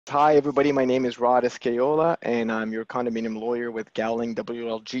Hi, everybody. My name is Rod Escayola, and I'm your condominium lawyer with Gowling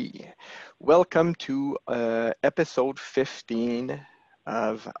WLG. Welcome to episode 15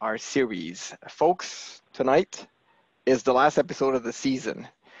 of our series. Folks, tonight is the last episode of the season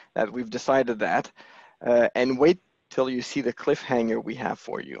that we've decided that. And wait till you see the cliffhanger we have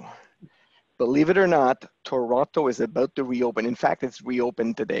for you. Believe it or not, Toronto is about to reopen. In fact, it's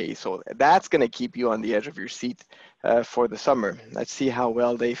reopened today. So that's going to keep you on the edge of your seat for the summer. Let's see how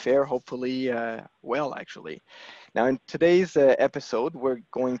well they fare. Hopefully, well, actually. Now, in today's episode, we're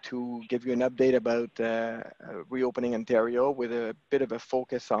going to give you an update about reopening Ontario with a bit of a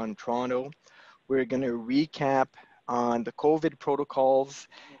focus on Toronto. We're going to recap on the COVID protocols.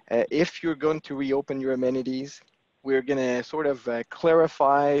 If you're going to reopen your amenities, we're going to sort of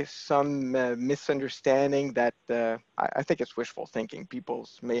clarify some misunderstanding that I think it's wishful thinking. People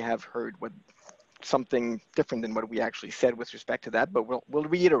may have heard something different than what we actually said with respect to that, but we'll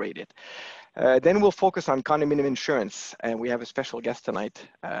reiterate it. Then we'll focus on condominium insurance, and we have a special guest tonight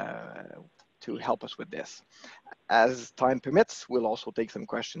to help us with this. As time permits, we'll also take some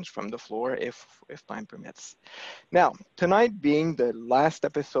questions from the floor if time permits. Now, tonight being the last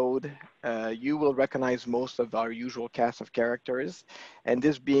episode, you will recognize most of our usual cast of characters. And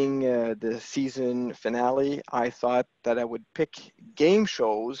this being the season finale, I thought that I would pick game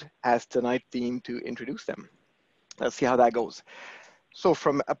shows as tonight's theme to introduce them. Let's see how that goes. So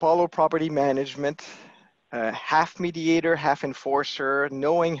from Apollo Property Management, half mediator, half enforcer,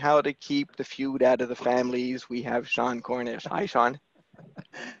 knowing how to keep the feud out of the families, we have Sean Cornish. Hi, Sean.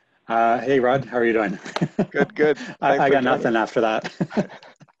 Hey, Rod, how are you doing? Good, good. Thanks I for got joining. nothing after that.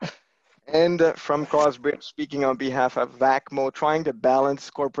 And from Crossbridge, speaking on behalf of VACMO, trying to balance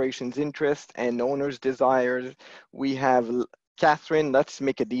corporations' interest and owners' desires, we have Catherine, let's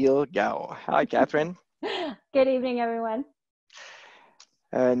make a deal, Gao. Hi, Catherine. Good evening, everyone.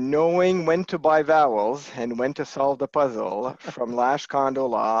 Knowing when to buy vowels and when to solve the puzzle from Lash Condo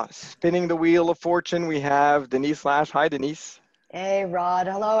Law, spinning the wheel of fortune, we have Denise Lash. Hi, Denise. Hey, Rod.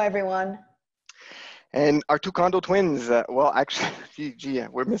 Hello, everyone. And our two condo twins, well, actually,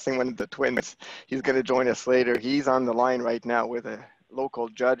 we're missing one of the twins. He's going to join us later. He's on the line right now with a local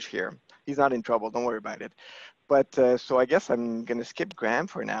judge here. He's not in trouble. Don't worry about it. But so I guess I'm going to skip Graham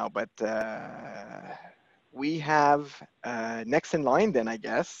for now. But we have next in line then, I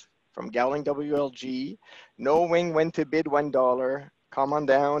guess, from Gowling WLG, knowing when to bid $1. Come on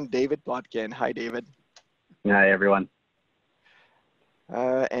down, David Plotkin. Hi, David. Hi, everyone.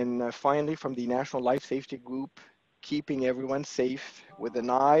 And finally, from the National Life Safety Group, keeping everyone safe with an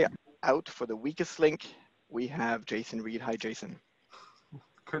eye out for the weakest link, we have Jason Reed. Hi, Jason.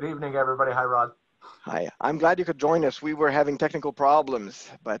 Good evening, everybody. Hi, Rod. Hi. I'm glad you could join us. We were having technical problems,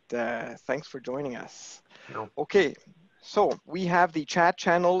 but thanks for joining us. Okay. So we have the chat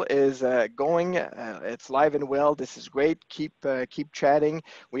channel is going. It's live and well. This is great. Keep chatting.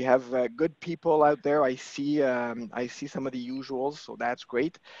 We have good people out there. I see some of the usuals, so that's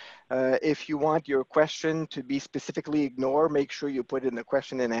great. If you want your question to be specifically ignored, make sure you put in the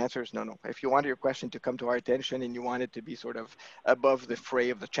question and answers. No. If you want your question to come to our attention and you want it to be sort of above the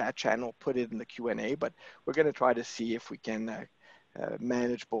fray of the chat channel, put it in the Q&A. But we're going to try to see if we can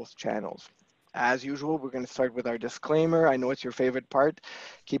manage both channels. As usual, we're going to start with our disclaimer. I know it's your favorite part.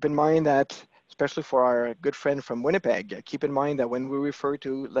 Keep in mind that, especially for our good friend from Winnipeg, keep in mind that when we refer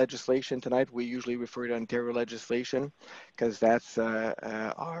to legislation tonight, we usually refer to Ontario legislation because that's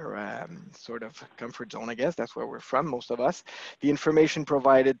our sort of comfort zone, I guess. That's where we're from, most of us. The information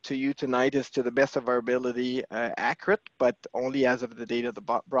provided to you tonight is to the best of our ability accurate, but only as of the date of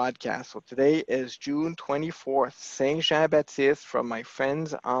the broadcast. So today is June 24th, Saint-Jean-Baptiste from my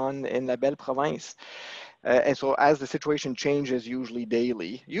friends in La Belle Province. And so as the situation changes, usually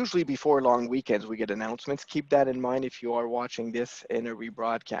daily, usually before long weekends, we get announcements. Keep that in mind if you are watching this in a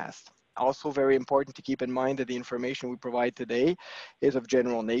rebroadcast. Also very important to keep in mind that the information we provide today is of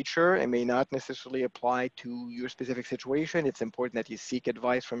general nature and may not necessarily apply to your specific situation. It's important that you seek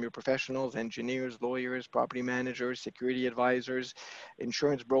advice from your professionals, engineers, lawyers, property managers, security advisors,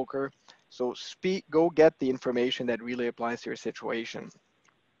 insurance broker. So go get the information that really applies to your situation.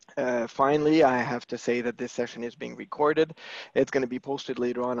 Finally, I have to say that this session is being recorded. It's going to be posted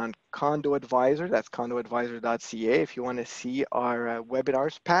later on Condo Advisor. That's condoadvisor.ca. If you want to see our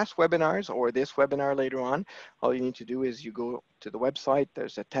webinars, past webinars, or this webinar later on, all you need to do is you go to the website.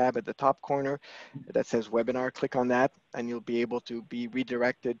 There's a tab at the top corner that says webinar. Click on that, and you'll be able to be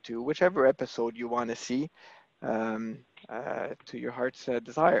redirected to whichever episode you want to see to your heart's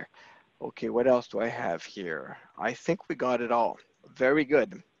desire. Okay, what else do I have here? I think we got it all. Very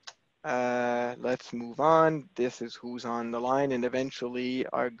good. Let's move on. This is who's on the line, and eventually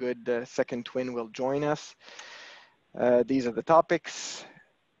our good second twin will join us. These are the topics.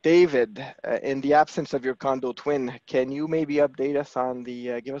 David, in the absence of your condo twin, can you maybe update us on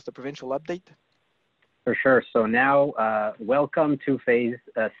the, give us the provincial update? For sure. So now, welcome to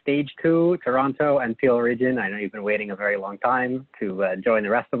stage 2, Toronto and Peel Region. I know you've been waiting a very long time to join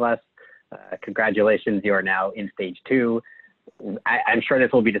the rest of us. Congratulations, you are now in stage 2. I'm sure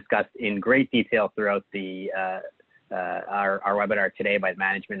this will be discussed in great detail throughout our webinar today by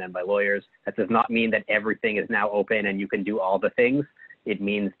management and by lawyers. That does not mean that everything is now open and you can do all the things. It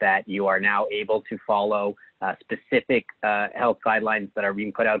means that you are now able to follow specific health guidelines that are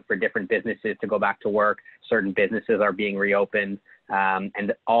being put out for different businesses to go back to work. Certain businesses are being reopened,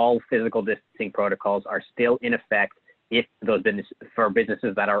 and all physical distancing protocols are still in effect if those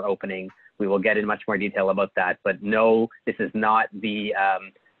businesses that are opening. We will get in much more detail about that, but no, this is not the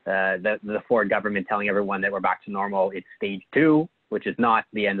Ford government telling everyone that we're back to normal. It's stage 2, which is not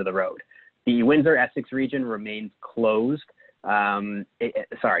the end of the road. The Windsor-Essex region remains closed.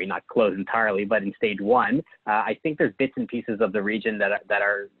 Sorry, not closed entirely, but in stage 1. I think there's bits and pieces of the region that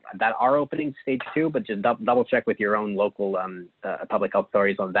are opening stage 2, but just double check with your own local public health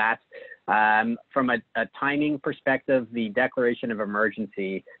authorities on that. From a timing perspective, the declaration of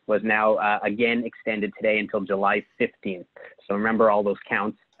emergency was now again extended today until July 15th. So remember all those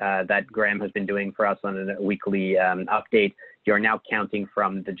counts that Graham has been doing for us on a weekly update. You're now counting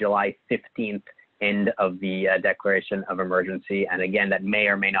from the July 15th end of the declaration of emergency. And again, that may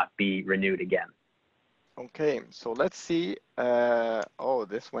or may not be renewed again. Okay, so let's see. Oh,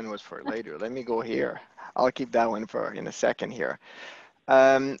 this one was for later. Let me go here. I'll keep that one for in a second here.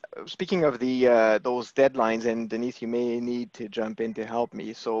 Speaking of those deadlines, and Denise, you may need to jump in to help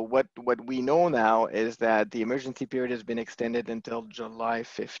me. So what we know now is that the emergency period has been extended until July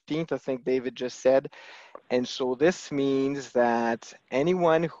 15th, I think David just said. And so this means that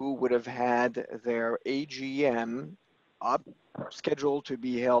anyone who would have had their AGM scheduled to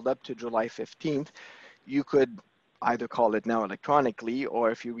be held up to July 15th, you could either call it now electronically,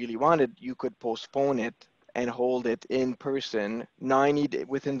 or if you really wanted, you could postpone it and hold it in person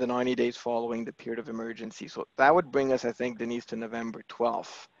within the 90 days following the period of emergency. So that would bring us, I think, Denise, to November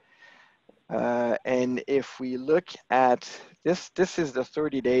 12th. And if we look at this is the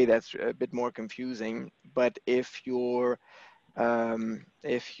 30-day that's a bit more confusing. But if your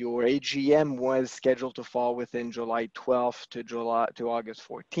AGM was scheduled to fall within July 12th to August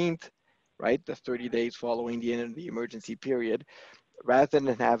 14th, right, the 30 days following the end of the emergency period, rather than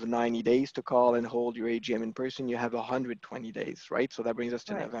have 90 days to call and hold your AGM in person, you have 120 days, right? So that brings us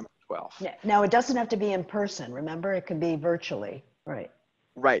to November 12th. Yeah. Now, it doesn't have to be in person. Remember, it could be virtually, right?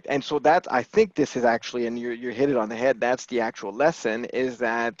 Right, and so that, I think this is actually, and you hit it on the head, that's the actual lesson, is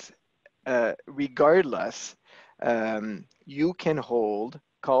that regardless, you can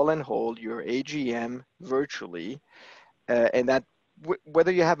call and hold your AGM virtually, and that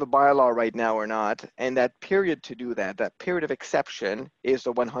whether you have a bylaw right now or not, and that period to do that period of exception is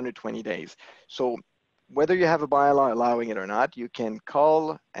the 120 days. So whether you have a bylaw allowing it or not, you can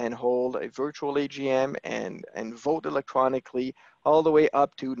call and hold a virtual AGM and vote electronically all the way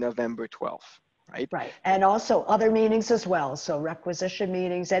up to November 12th, right? Right, and also other meetings as well. So requisition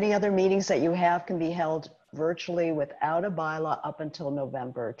meetings, any other meetings that you have can be held virtually without a bylaw up until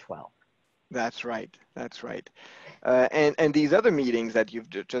November 12th. That's right. That's right. And these other meetings that you've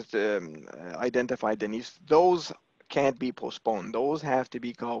just identified, Denise, those can't be postponed. Those have to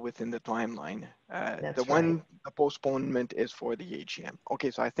be called within the timeline. The postponement is for the AGM. Okay,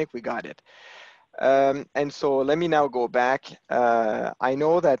 so I think we got it. And so let me now go back. I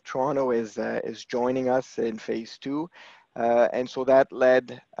know that Toronto is joining us in phase 2. And so that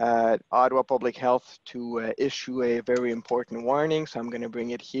led Ottawa Public Health to issue a very important warning. So I'm going to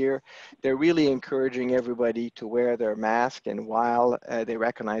bring it here. They're really encouraging everybody to wear their mask. And while they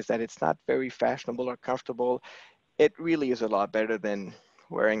recognize that it's not very fashionable or comfortable, it really is a lot better than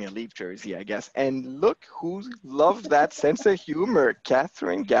wearing a Leaf jersey, I guess. And look who loves that sense of humor,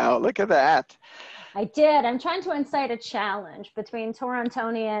 Catherine Gow. Look at that. I did. I'm trying to incite a challenge between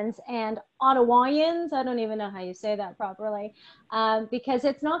Torontonians and Ottawaians. I don't even know how you say that properly, because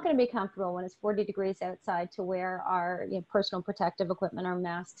it's not going to be comfortable when it's 40 degrees outside to wear our personal protective equipment, our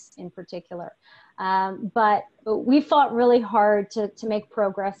masks in particular. But we fought really hard to make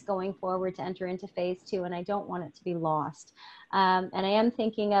progress going forward to enter into phase 2, and I don't want it to be lost. And I am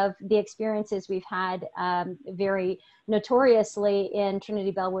thinking of the experiences we've had very notoriously in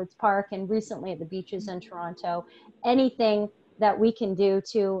Trinity Bellwoods Park and recently at the beaches in Toronto. Anything that we can do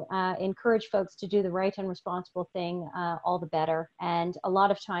to encourage folks to do the right and responsible thing, all the better. And a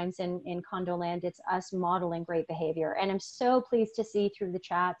lot of times in condo land, it's us modeling great behavior. And I'm so pleased to see through the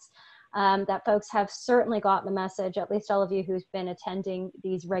chats that folks have certainly gotten the message, at least all of you who's been attending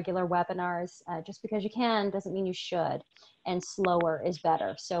these regular webinars. Just because you can doesn't mean you should, and slower is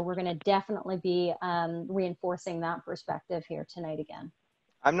better. So we're going to definitely be reinforcing that perspective here tonight again.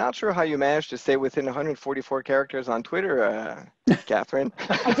 I'm not sure how you managed to stay within 144 characters on Twitter, Catherine.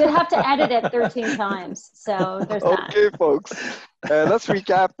 I did have to edit it 13 times, so there's that. Okay, folks. Let's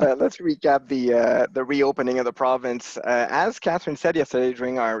recap. Let's recap the reopening of the province. As Catherine said yesterday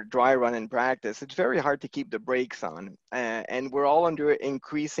during our dry run in practice, it's very hard to keep the brakes on, and we're all under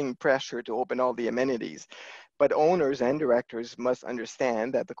increasing pressure to open all the amenities. But owners and directors must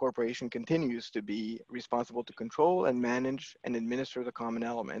understand that the corporation continues to be responsible to control and manage and administer the common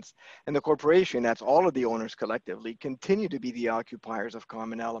elements. And the corporation, that's all of the owners collectively, continue to be the occupiers of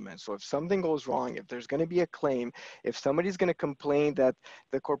common elements. So if something goes wrong, if there's going to be a claim, if somebody's going to complain that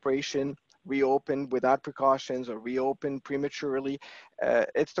the corporation reopened without precautions or reopened prematurely,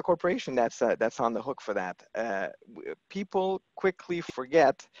 it's the corporation that's on the hook for that. People quickly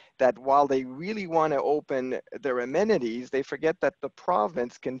forget that while they really want to open their amenities, they forget that the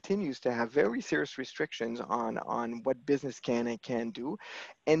province continues to have very serious restrictions on what business can and can't do.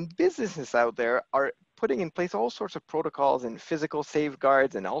 And businesses out there are putting in place all sorts of protocols and physical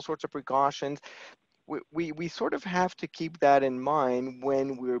safeguards and all sorts of precautions. We sort of have to keep that in mind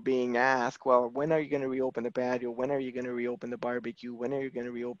when we're being asked, well, when are you going to reopen the patio? When are you going to reopen the barbecue? When are you going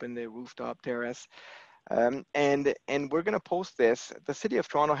to reopen the rooftop terrace? And we're going to post this. The City of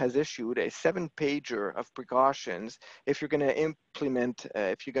Toronto has issued a 7-pager of precautions if you're going to implement,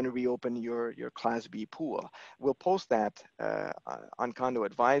 if you're going to reopen your Class B pool. We'll post that on Condo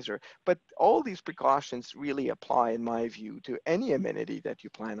Advisor. But all these precautions really apply, in my view, to any amenity that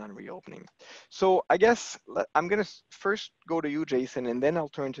you plan on reopening. So I guess I'm going to first go to you, Jason, and then I'll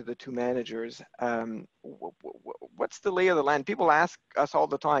turn to the two managers. What's the lay of the land? People ask us all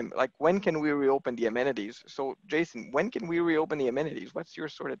the time, like, when can we reopen the amenities? So Jason, when can we reopen the amenities? What's your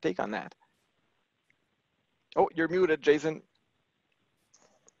sort of take on that? Oh, you're muted, Jason.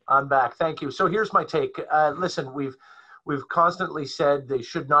 I'm back. Thank you. So here's my take. Listen, we've constantly said they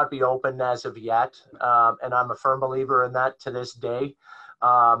should not be open as of yet, and I'm a firm believer in that to this day.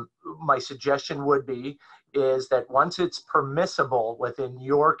 My suggestion would be is that once it's permissible within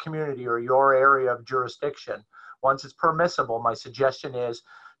your community or your area of jurisdiction, once it's permissible, my suggestion is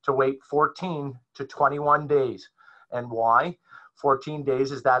to wait 14 to 21 days. And why? 14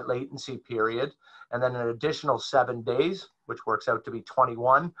 days is that latency period. And then an additional 7 days, which works out to be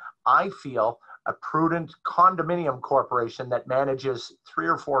 21. I feel a prudent condominium corporation that manages 3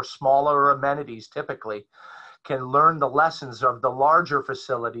 or 4 smaller amenities typically can learn the lessons of the larger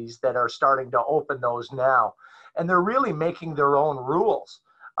facilities that are starting to open those now. And they're really making their own rules.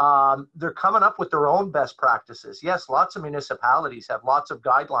 They're coming up with their own best practices. Yes, lots of municipalities have lots of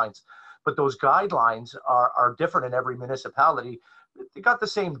guidelines, but those guidelines are different in every municipality. They got the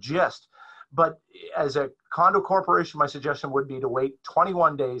same gist. But as a condo corporation, my suggestion would be to wait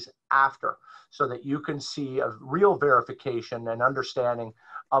 21 days after so that you can see a real verification and understanding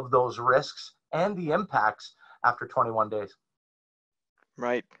of those risks and the impacts after 21 days.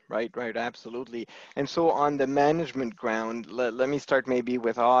 Right, absolutely. And so on the management ground, let me start maybe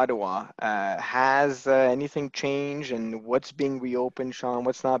with Ottawa. Has anything changed, and what's being reopened, Sean?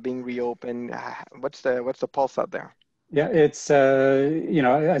 What's not being reopened? What's the pulse out there? Yeah, it's you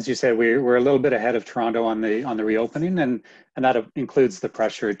know, as you said, we're a little bit ahead of Toronto on the reopening, and that includes the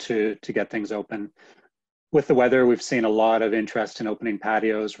pressure to get things open. With the weather, we've seen a lot of interest in opening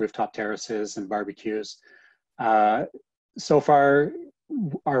patios, rooftop terraces, and barbecues. So far,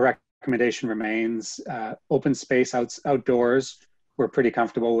 our recommendation remains open space outdoors. We're pretty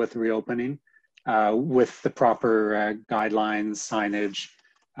comfortable with reopening with the proper guidelines, signage,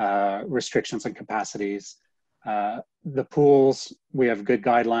 restrictions and capacities. The pools, we have good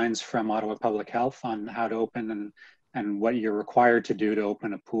guidelines from Ottawa Public Health on how to open and what you're required to do to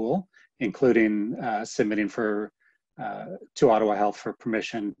open a pool, including submitting to Ottawa Health for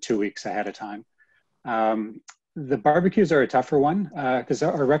permission 2 weeks ahead of time. The barbecues are a tougher one because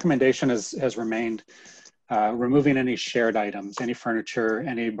our recommendation has remained removing any shared items, any furniture,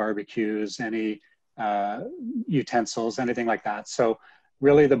 any barbecues, any utensils, anything like that. So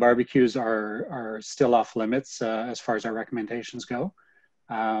really the barbecues are still off limits as far as our recommendations go.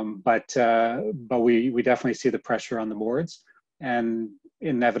 But we definitely see the pressure on the boards, and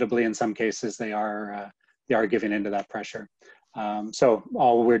inevitably in some cases they are giving into that pressure. So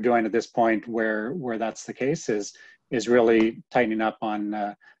all we're doing at this point where that's the case is is really tightening up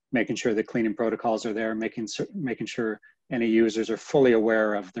on making sure the cleaning protocols are there, making sure any users are fully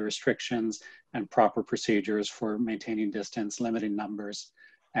aware of the restrictions and proper procedures for maintaining distance, limiting numbers,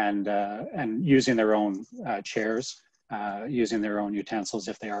 and using their own chairs, using their own utensils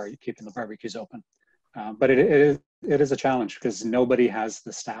if they are keeping the barbecues open. But it is a challenge because nobody has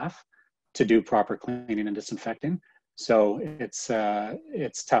the staff to do proper cleaning and disinfecting. So it's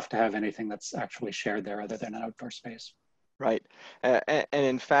tough to have anything that's actually shared there other than an outdoor space. Right. And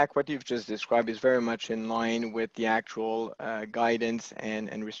in fact, what you've just described is very much in line with the actual guidance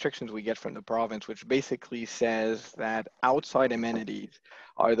and restrictions we get from the province, which basically says that outside amenities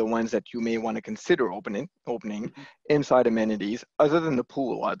are the ones that you may want to consider opening. Inside amenities, other than the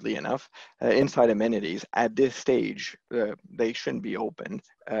pool, oddly enough, inside amenities at this stage, they shouldn't be opened.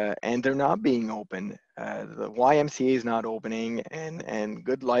 And they're not being opened. The YMCA is not opening, and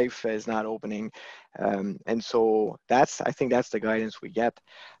Good Life is not opening. And so I think that's the guidance we get.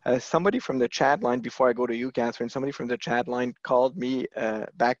 Somebody from the chat line, before I go to you, Catherine, somebody from the chat line called me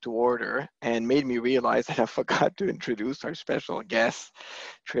back to order and made me realize that I forgot to introduce our special guest,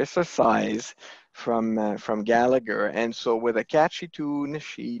 Trisha Size from Gallagher. And so with a catchy tune,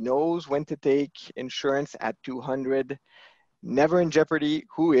 she knows when to take insurance at 200, never in jeopardy.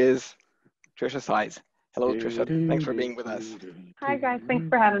 Who is Trisha Size? Hello, Trisha. Thanks for being with us. Hi, guys. Thanks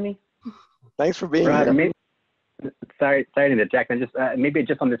for having me. Thanks for being here. Sorry to interject. And just maybe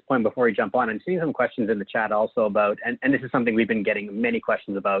just on this point before we jump on, I'm seeing some questions in the chat also about, and this is something we've been getting many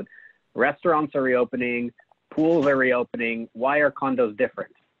questions about. Restaurants are reopening, pools are reopening. Why are condos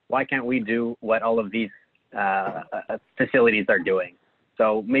different? Why can't we do what all of these facilities are doing?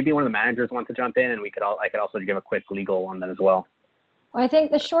 So maybe one of the managers wants to jump in, and I could also give a quick legal on that as well. Well, I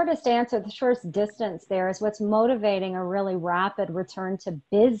think the shortest answer, the shortest distance there is what's motivating a really rapid return to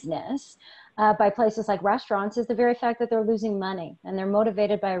business by places like restaurants is the very fact that they're losing money and they're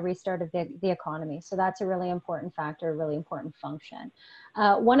motivated by a restart of the economy. So that's a really important factor, a really important function.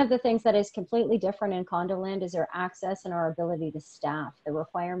 One of the things that is completely different in condo land is our access and our ability to staff the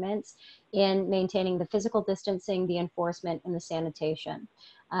requirements in maintaining the physical distancing, the enforcement, and the sanitation.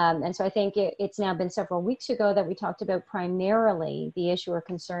 And so I think it's now been several weeks ago that we talked about primarily the issue or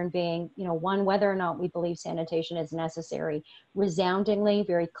concern being, one, whether or not we believe sanitation is necessary. Resoundingly,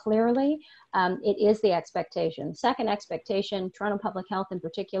 very clearly, it is the expectation. Second expectation, Toronto Public Health in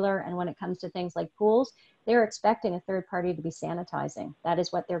particular, and when it comes to things like pools, they're expecting a third party to be sanitizing. That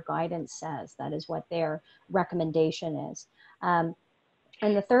is what their guidance says. That is what their recommendation is. And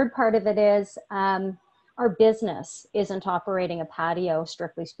the third part of it is, our business isn't operating a patio,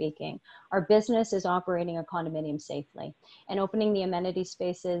 strictly speaking. Our business is operating a condominium safely. And opening the amenity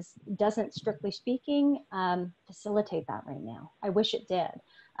spaces doesn't, strictly speaking, facilitate that right now. I wish it did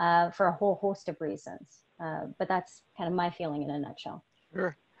for a whole host of reasons. But that's kind of my feeling in a nutshell.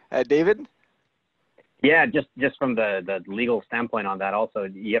 Sure. David? Yeah, just from the legal standpoint on that also,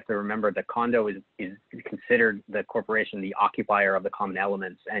 you have to remember the condo is considered the corporation, the occupier of the common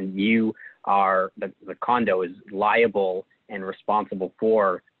elements, and you are, the condo is liable and responsible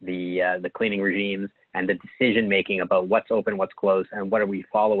for the cleaning regimes and the decision making about what's open, what's closed, and what are we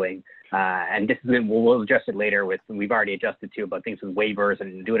following. And this is, we'll adjust it later with, we've already adjusted to about things with waivers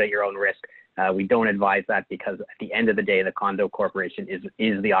and do it at your own risk. We don't advise that because at the end of the day, the condo corporation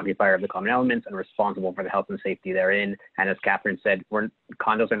is the occupier of the common elements and responsible for the health and safety therein. And as Catherine said,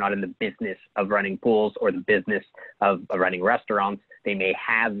 condos are not in the business of running pools or the business of running restaurants. They may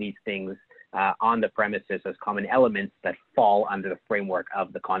have these things on the premises as common elements that fall under the framework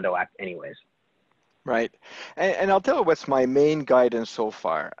of the Condo Act anyways. Right. And I'll tell you what's my main guidance so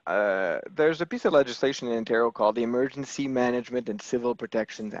far. There's a piece of legislation in Ontario called the Emergency Management and Civil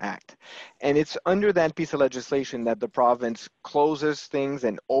Protections Act. And it's under that piece of legislation that the province closes things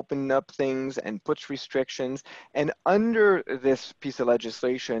and opens up things and puts restrictions. And under this piece of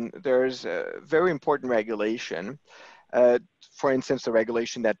legislation, there's a very important regulation. For instance, the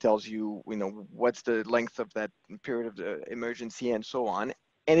regulation that tells you, what's the length of that period of the emergency and so on.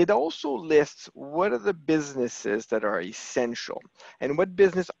 And it also lists what are the businesses that are essential and what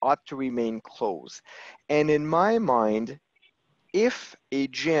business ought to remain closed. And in my mind, if a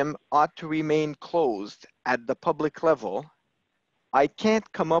gym ought to remain closed at the public level, I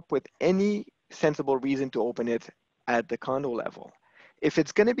can't come up with any sensible reason to open it at the condo level. If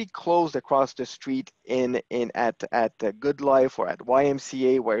it's going to be closed across the street at Good Life or at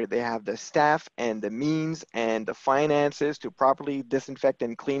YMCA, where they have the staff and the means and the finances to properly disinfect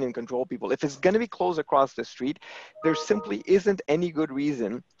and clean and control people, if it's going to be closed across the street, there simply isn't any good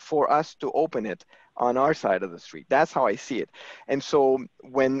reason for us to open it on our side of the street. That's how I see it. And so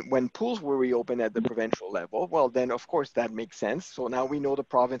when pools were reopened at the provincial level, well, then of course that makes sense. So now we know the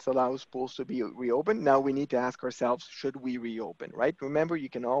province allows pools to be reopened. Now we need to ask ourselves, should we reopen, right? Remember, you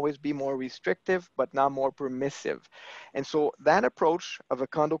can always be more restrictive, but not more permissive. And so that approach of a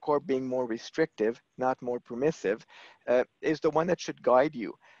condo corp being more restrictive, not more permissive, is the one that should guide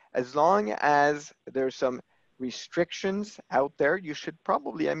you. As long as there's some restrictions out there, you should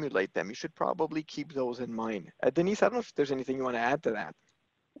probably emulate them. You should probably keep those in mind. Denise, I don't know if there's anything you want to add to that.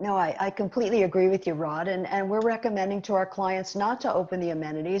 No, I completely agree with you, Rod. And we're recommending to our clients not to open the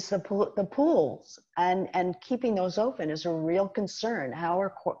amenities, the pools, and keeping those open is a real concern. How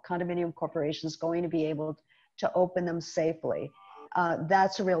are condominium corporations going to be able to open them safely?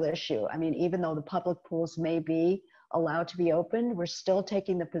 That's a real issue. I mean, even though the public pools may be allowed to be opened, we're still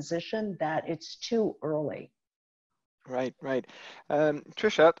taking the position that it's too early. Right, right.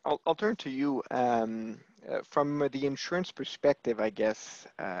 Tricia, I'll turn to you. From the insurance perspective, I guess,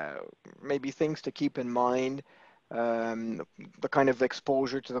 maybe things to keep in mind, the kind of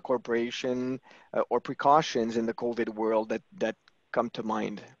exposure to the corporation or precautions in the COVID world that come to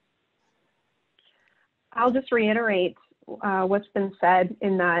mind. I'll just reiterate what's been said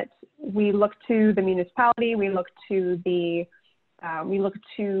in that we look to the municipality, we look to the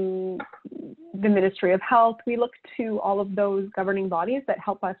Ministry of Health, we look to all of those governing bodies that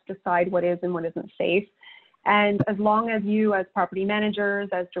help us decide what is and what isn't safe. And as long as you as property managers,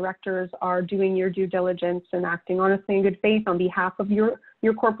 as directors are doing your due diligence and acting honestly in good faith on behalf of your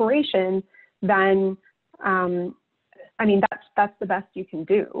corporation, then, I mean, that's the best you can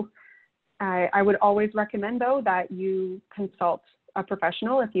do. I would always recommend, though, that you consult a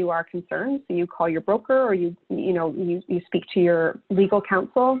professional if you are concerned. So you call your broker, or you speak to your legal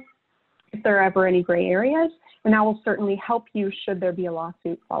counsel if there are ever any gray areas, and that will certainly help you should there be a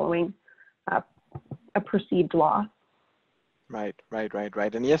lawsuit following a perceived loss. Right.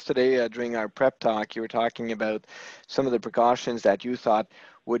 And yesterday during our prep talk, you were talking about some of the precautions that you thought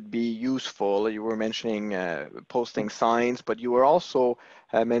would be useful. You were mentioning posting signs, but you were also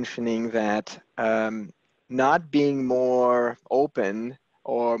mentioning that not being more open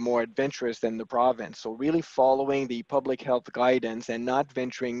or more adventurous than the province. So really following the public health guidance and not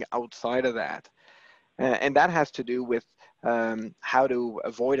venturing outside of that. And that has to do with how to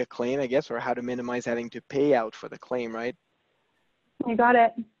avoid a claim, I guess, or how to minimize having to pay out for the claim, right? You got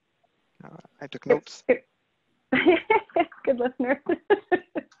it. I took notes. Good listener.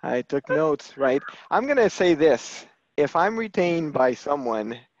 I took notes, right? I'm going to say this. If I'm retained by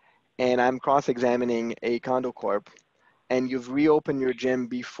someone and I'm cross-examining a condo corp and you've reopened your gym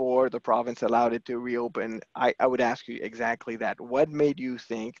before the province allowed it to reopen, I would ask you exactly that. What made you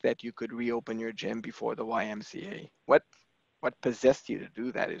think that you could reopen your gym before the YMCA? What possessed you to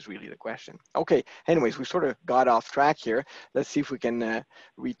do that is really the question. Okay, anyways, we sort of got off track here. Let's see if we can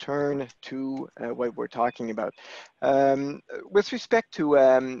return to what we're talking about. With respect to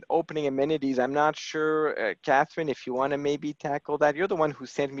opening amenities, I'm not sure, Catherine, if you want to maybe tackle that. You're the one who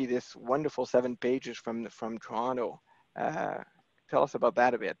sent me this wonderful 7 pages from Toronto. Tell us about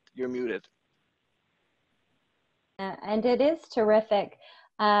that a bit. You're muted. And it is terrific.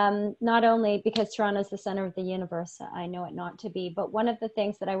 Not only because Toronto is the center of the universe, I know it not to be, but one of the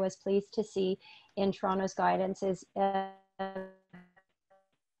things that I was pleased to see in Toronto's guidance is we're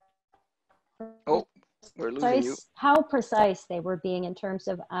losing you. How precise they were being in terms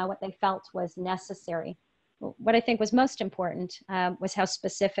of what they felt was necessary. What I think was most important was how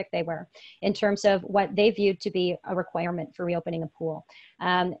specific they were in terms of what they viewed to be a requirement for reopening a pool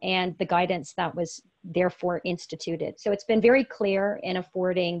and the guidance that was therefore instituted. So it's been very clear in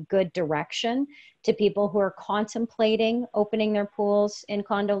affording good direction to people who are contemplating opening their pools in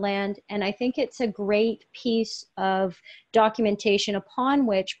condo land. And I think it's a great piece of documentation upon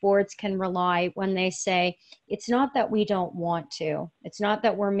which boards can rely when they say, it's not that we don't want to. It's not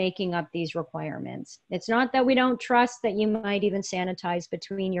that we're making up these requirements. It's not that we don't trust that you might even sanitize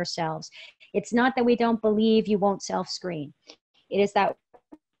between yourselves. It's not that we don't believe you won't self-screen. It is that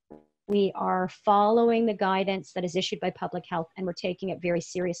we are following the guidance that is issued by public health, and we're taking it very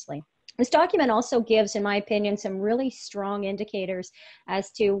seriously. This document also gives, in my opinion, some really strong indicators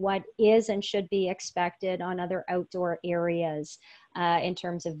as to what is and should be expected on other outdoor areas in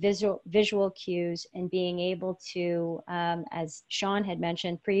terms of visual cues and being able to, as Sean had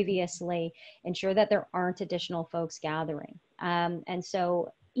mentioned previously, ensure that there aren't additional folks gathering. And so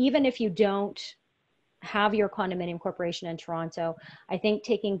even if you don't have your condominium corporation in Toronto, I think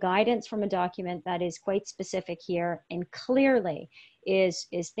taking guidance from a document that is quite specific here and clearly is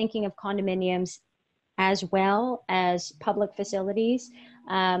thinking of condominiums as well as public facilities,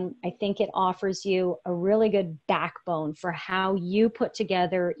 I think it offers you a really good backbone for how you put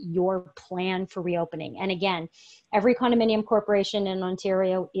together your plan for reopening. And again, every condominium corporation in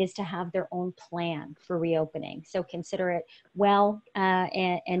Ontario is to have their own plan for reopening. So consider it well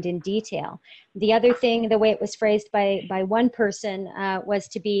and in detail. The other thing, the way it was phrased by one person was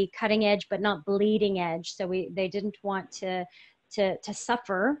to be cutting edge, but not bleeding edge. So they didn't want to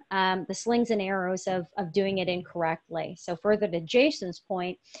suffer the slings and arrows of doing it incorrectly. So further to Jason's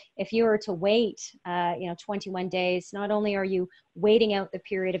point, if you were to wait, 21 days, not only are you waiting out the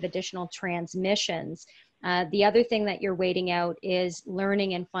period of additional transmissions, the other thing that you're waiting out is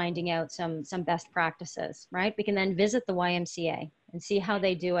learning and finding out some best practices, right? We can then visit the YMCA and see how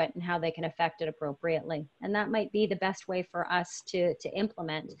they do it and how they can affect it appropriately. And that might be the best way for us to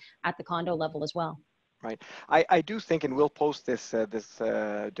implement at the condo level as well. Right. I do think, and we'll post this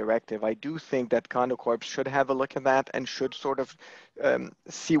directive, I do think that Condo Corps should have a look at that and should sort of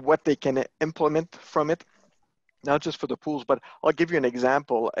see what they can implement from it, not just for the pools, but I'll give you an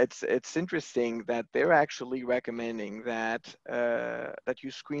example. It's interesting that they're actually recommending that that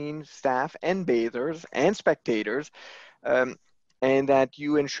you screen staff and bathers and spectators, and that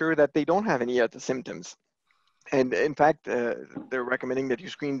you ensure that they don't have any of the symptoms. And in fact, they're recommending that you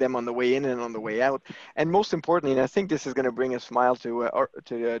screen them on the way in and on the way out. And most importantly, and I think this is going to bring a smile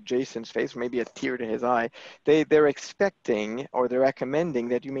to Jason's face, maybe a tear to his eye, they're expecting, or they're recommending,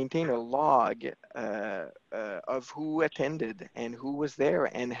 that you maintain a log of who attended and who was there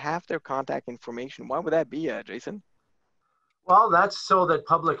and have their contact information. Why would that be, Jason? Well, that's so that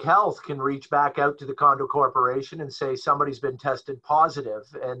public health can reach back out to the condo corporation and say somebody's been tested positive,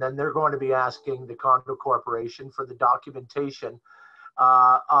 and then they're going to be asking the condo corporation for the documentation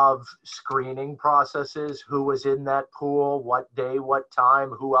of screening processes, who was in that pool, what day, what time,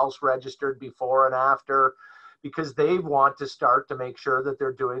 who else registered before and after, because they want to start to make sure that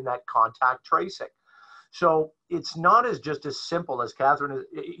they're doing that contact tracing. So it's not just as simple as Catherine's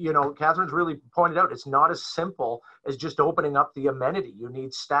really pointed out. It's not as simple as just opening up the amenity. You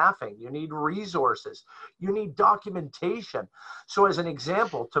need staffing, you need resources, you need documentation. So as an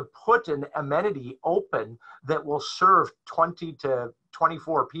example, to put an amenity open that will serve 20 to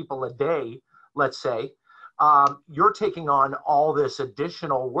 24 people a day, let's say, you're taking on all this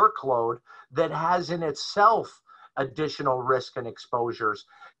additional workload that has in itself additional risk and exposures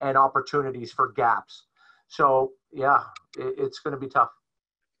and opportunities for gaps. So yeah, it's going to be tough.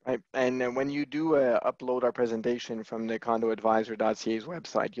 Right, and when you do upload our presentation from the condoadvisor.ca's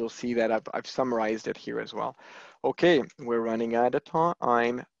website, you'll see that I've summarized it here as well. Okay, we're running out of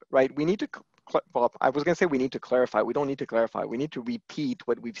time. Right, we need to, well, I was going to say we need to clarify. We don't need to clarify. We need to repeat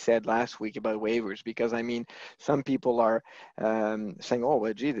what we've said last week about waivers, because I mean, some people are saying, oh,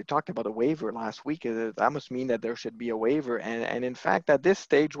 well, gee, they talked about a waiver last week. That must mean that there should be a waiver. And in fact, at this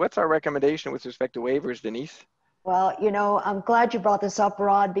stage, what's our recommendation with respect to waivers, Denise? Well, I'm glad you brought this up,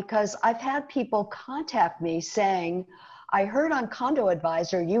 Rod, because I've had people contact me saying, I heard on Condo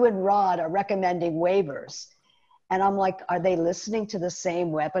Advisor, you and Rod are recommending waivers. And I'm like, are they listening to the same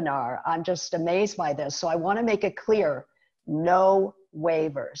webinar? I'm just amazed by this. So I want to make it clear, no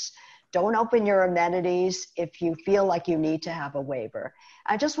waivers. Don't open your amenities if you feel like you need to have a waiver.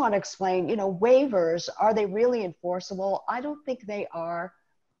 I just want to explain, waivers, are they really enforceable? I don't think they are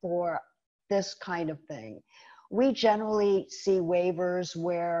for this kind of thing. We generally see waivers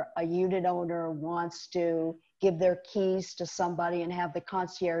where a unit owner wants to give their keys to somebody and have the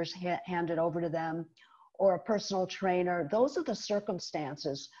concierge hand it over to them, or a personal trainer. Those are the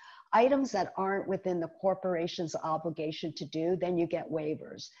circumstances. Items that aren't within the corporation's obligation to do, then you get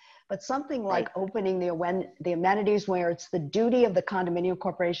waivers. But something like opening the amenities where it's the duty of the condominium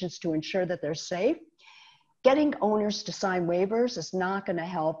corporations to ensure that they're safe, getting owners to sign waivers is not going to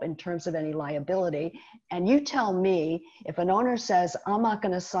help in terms of any liability. And you tell me, if an owner says, I'm not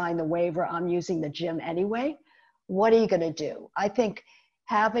going to sign the waiver, I'm using the gym anyway, what are you going to do? I think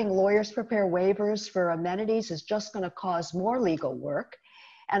having lawyers prepare waivers for amenities is just going to cause more legal work.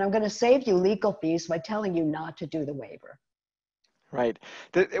 And I'm going to save you legal fees by telling you not to do the waiver. Right.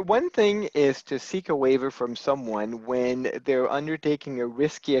 The one thing is to seek a waiver from someone when they're undertaking a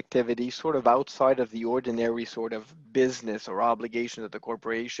risky activity sort of outside of the ordinary sort of business or obligation of the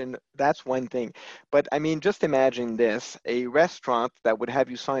corporation. That's one thing. But I mean, just imagine this, a restaurant that would have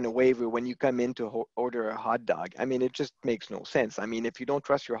you sign a waiver when you come in to order a hot dog. I mean, it just makes no sense. I mean, if you don't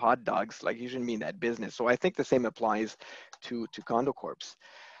trust your hot dogs, like, you shouldn't be in that business. So I think the same applies to condo corps.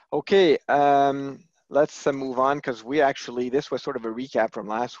 Okay. let's move on, because this was sort of a recap from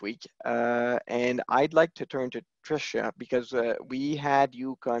last week. And I'd like to turn to Tricia, because we had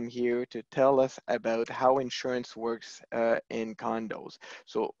you come here to tell us about how insurance works in condos.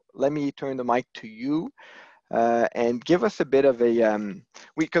 So let me turn the mic to you. And give us a bit of a,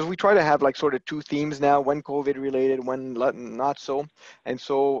 because we try to have like sort of two themes now, one COVID related, one not so. And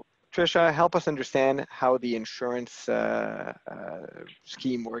so Tricia, help us understand how the insurance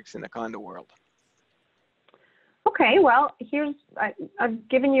scheme works in the condo world. Okay, well, I've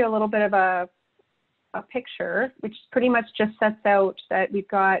given you a little bit of a picture, which pretty much just sets out that we've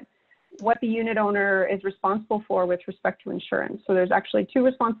got what the unit owner is responsible for with respect to insurance. So there's actually two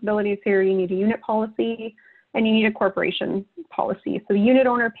responsibilities here. You need a unit policy and you need a corporation policy. So the unit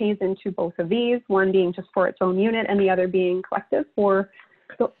owner pays into both of these, one being just for its own unit and the other being collective for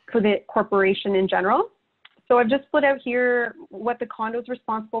the corporation in general. So I've just split out here what the condo is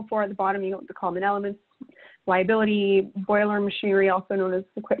responsible for. At the bottom, you know, the common elements, liability, boiler machinery, also known as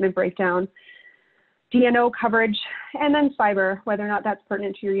equipment breakdown, D&O coverage, and then cyber, whether or not that's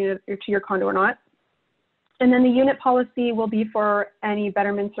pertinent to your unit or to your condo or not. And then the unit policy will be for any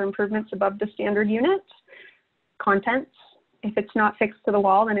betterments or improvements above the standard unit. Contents, if it's not fixed to the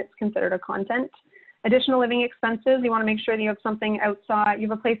wall, then it's considered a content. Additional living expenses, you want to make sure that you have something outside, you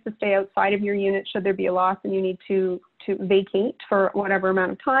have a place to stay outside of your unit should there be a loss and you need to vacate for whatever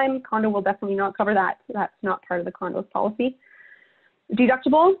amount of time. Condo will definitely not cover that. That's not part of the condo's policy.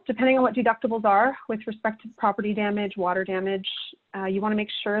 Deductibles, depending on what deductibles are with respect to property damage, water damage, you want to make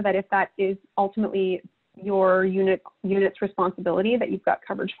sure that if that is ultimately your unit's responsibility, that you've got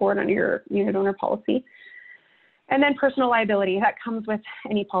coverage for it under your unit owner policy. And then personal liability, that comes with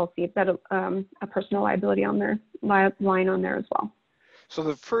any policy. It's got a personal liability on there, line on there as well. So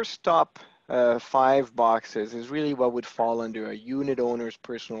the first top 5 boxes is really what would fall under a unit owner's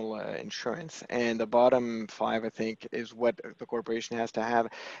personal insurance. And the bottom 5, I think, is what the corporation has to have.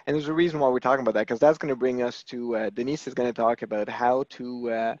 And there's a reason why we're talking about that, because that's going to bring us to, Denise is going to talk about how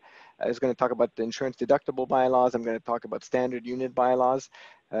to, is going to talk about the insurance deductible bylaws. I'm going to talk about standard unit bylaws.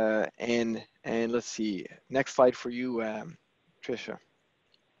 And let's see, next slide for you, Tricia.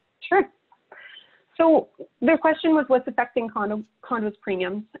 Sure. So the question was what's affecting condos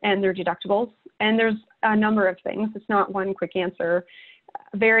premiums and their deductibles. And there's a number of things. It's not one quick answer.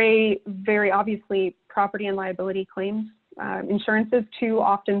 Very, very obviously, property and liability claims. Insurance is too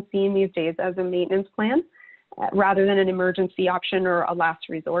often seen these days as a maintenance plan rather than an emergency option or a last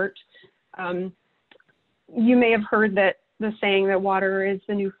resort. You may have heard the saying that water is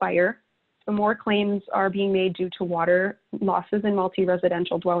the new fire. So more claims are being made due to water losses in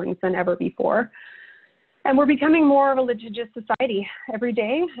multi-residential dwellings than ever before. And we're becoming more of a litigious society every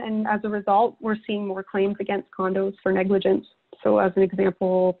day. And as a result, we're seeing more claims against condos for negligence. So as an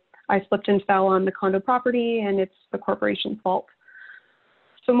example, I slipped and fell on the condo property and it's the corporation's fault.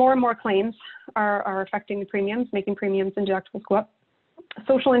 So more and more claims are affecting the premiums, making premiums and deductibles go up.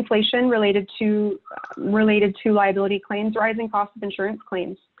 Social inflation related to liability claims, rising costs of insurance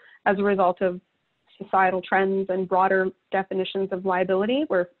claims as a result of societal trends and broader definitions of liability.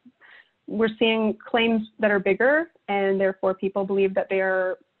 We're seeing claims that are bigger, and therefore people believe that they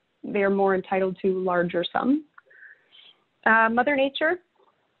are more entitled to larger sums. Mother Nature,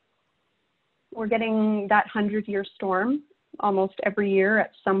 we're getting that 100-year storm almost every year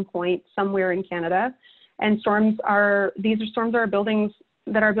at some point somewhere in Canada. And these storms are buildings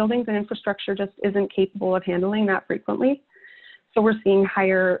that our buildings and infrastructure just isn't capable of handling that frequently. So we're seeing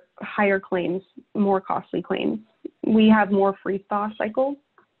higher claims, more costly claims. We have more freeze-thaw cycles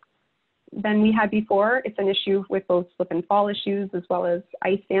than we had before. It's an issue with both slip and fall issues as well as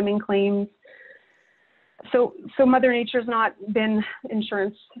ice damming claims. So Mother Nature's not been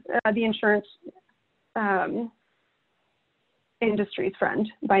the insurance industry's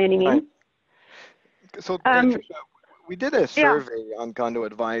friend by any means. So we did a survey on Condo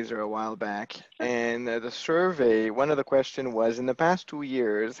Advisor a while back, and the survey, one of the questions was, in the past 2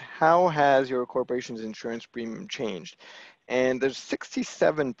 years, how has your corporation's insurance premium changed? And there's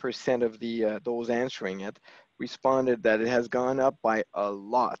 67% of those answering it responded that it has gone up by a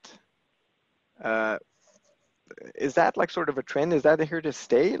lot. Is that like sort of a trend? Is that here to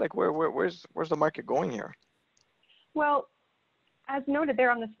stay? Like where's the market going here? Well, as noted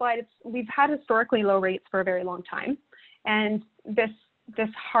there on the slide, we've had historically low rates for a very long time. And this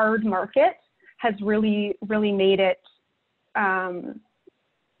hard market has really made it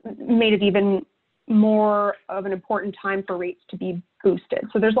even more of an important time for rates to be boosted.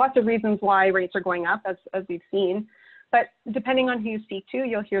 So there's lots of reasons why rates are going up, as we've seen. But depending on who you speak to,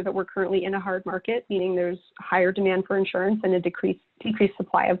 you'll hear that we're currently in a hard market, meaning there's higher demand for insurance and a decreased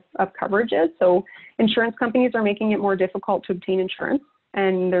supply of coverages. So insurance companies are making it more difficult to obtain insurance,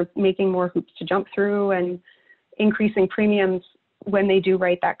 and they're making more hoops to jump through and increasing premiums when they do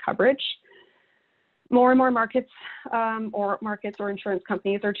write that coverage. More and more markets or insurance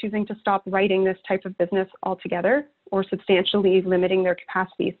companies are choosing to stop writing this type of business altogether or substantially limiting their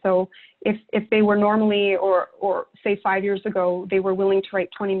capacity. So if they were normally, or say 5 years ago, they were willing to write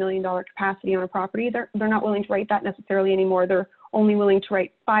 $20 million capacity on a property, they're not willing to write that necessarily anymore. They're only willing to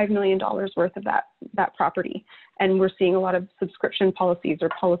write $5 million worth of that property. And we're seeing a lot of subscription policies or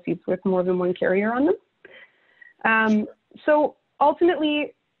policies with more than one carrier on them. So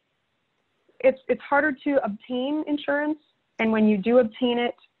ultimately, it's harder to obtain insurance, and when you do obtain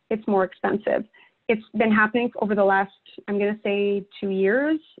it, it's more expensive. It's been happening over the last, I'm going to say, 2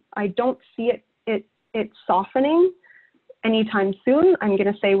 years. I don't see it softening anytime soon. I'm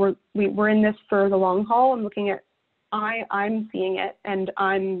going to say we're in this for the long haul. I'm looking at, I'm seeing it, and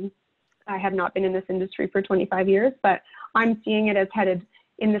I have not been in this industry for 25 years, but I'm seeing it as headed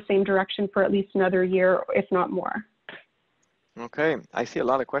in the same direction for at least another year, if not more. Okay, I see a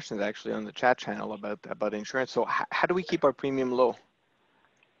lot of questions actually on the chat channel about insurance. So how do we keep our premium low?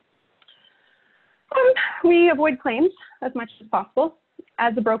 We avoid claims as much as possible.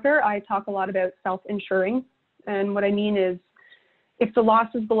 As a broker, I talk a lot about self-insuring. And what I mean is, if the loss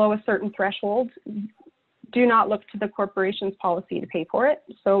is below a certain threshold, do not look to the corporation's policy to pay for it.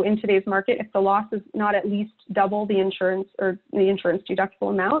 So in today's market, if the loss is not at least double the insurance or the insurance deductible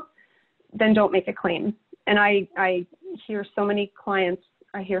amount, then don't make a claim. And I hear so many clients,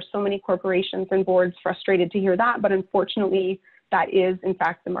 I hear so many corporations and boards frustrated to hear that, but unfortunately, that is in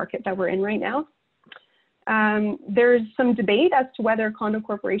fact the market that we're in right now. There's some debate as to whether condo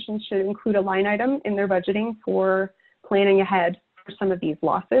corporations should include a line item in their budgeting for planning ahead for some of these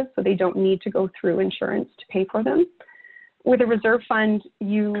losses, so they don't need to go through insurance to pay for them. With a reserve fund,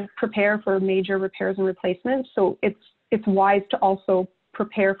 you prepare for major repairs and replacements, so it's wise to also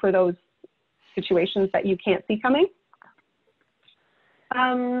prepare for those situations that you can't see coming.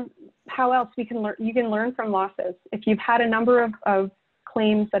 How else you can learn from losses. If you've had a number of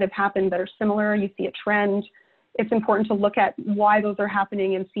claims that have happened that are similar, you see a trend, it's important to look at why those are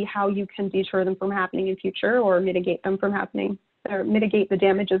happening and see how you can deter them from happening in future or mitigate them from happening, or mitigate the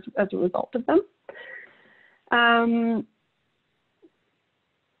damages as a result of them.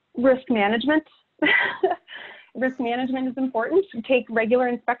 Risk management. Risk management is important. Take regular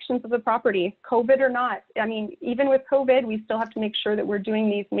inspections of the property, COVID or not. I mean, even with COVID, we still have to make sure that we're doing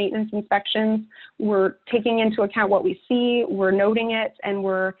these maintenance inspections. We're taking into account what we see, we're noting it, and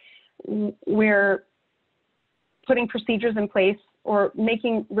we're putting procedures in place or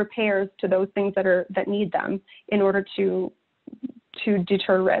making repairs to those things that need them in order to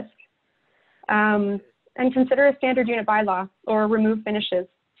deter risk. And consider a standard unit bylaw or remove finishes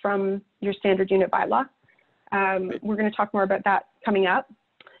from your standard unit bylaw. We're going to talk more about that coming up.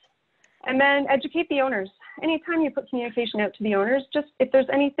 And then educate the owners. Anytime you put communication out to the owners, just if there's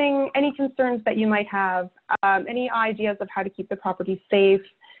any concerns that you might have, any ideas of how to keep the property safe,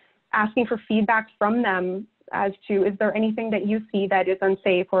 asking for feedback from them as to, is there anything that you see that is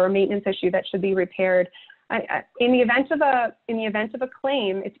unsafe or a maintenance issue that should be repaired? In the event of a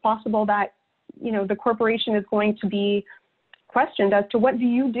claim, it's possible that, you know, the corporation is going to be questioned as to what do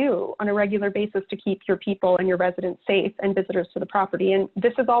you do on a regular basis to keep your people and your residents safe and visitors to the property. And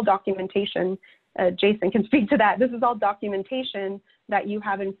this is all documentation. Jason can speak to that. This is all documentation that you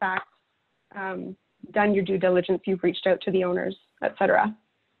have in fact done your due diligence. You've reached out to the owners, etc.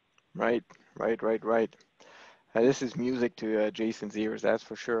 Right. This is music to Jason's ears, that's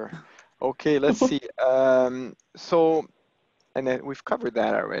for sure. Okay, let's see. So, and then we've covered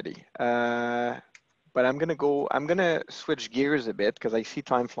that already. But I'm gonna switch gears a bit because I see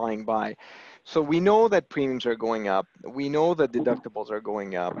time flying by. So we know that premiums are going up. We know that deductibles are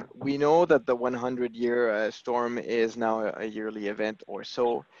going up. We know that the 100-year storm is now a yearly event or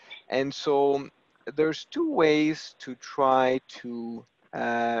so. And so there's two ways to try to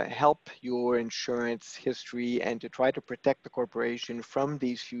help your insurance history and to try to protect the corporation from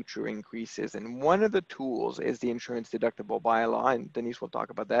these future increases. And one of the tools is the insurance deductible bylaw, and Denise will talk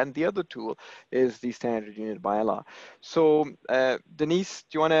about that. And the other tool is the standard unit bylaw. So Denise,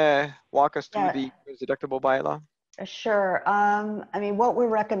 do you want to walk us through the deductible bylaw? Sure. I mean, what we're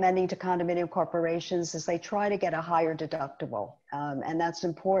recommending to condominium corporations is they try to get a higher deductible. And that's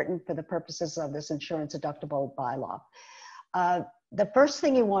important for the purposes of this insurance deductible bylaw. The first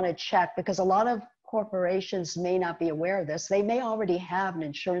thing you want to check, because a lot of corporations may not be aware of this, they may already have an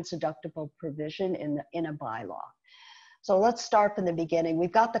insurance deductible provision in a bylaw. So let's start from the beginning.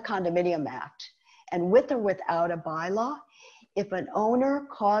 We've got the Condominium Act, and with or without a bylaw, if an owner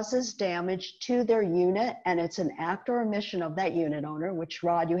causes damage to their unit and it's an act or omission of that unit owner, which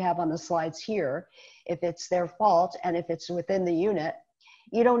Rod, you have on the slides here, if it's their fault and if it's within the unit,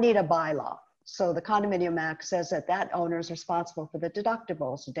 you don't need a bylaw. So the Condominium Act says that that owner is responsible for the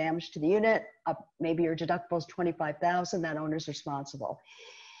deductible. So damage to the unit, maybe your deductible is $25,000, that owner's responsible.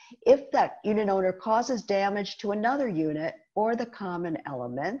 If that unit owner causes damage to another unit or the common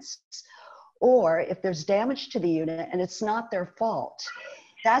elements, or if there's damage to the unit and it's not their fault,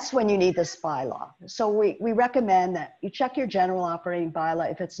 that's when you need this bylaw. So we recommend that you check your general operating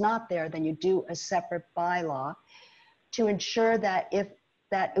bylaw. If it's not there, then you do a separate bylaw to ensure that if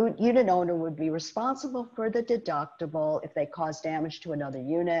that unit owner would be responsible for the deductible if they cause damage to another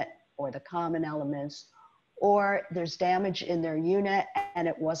unit or the common elements, or there's damage in their unit and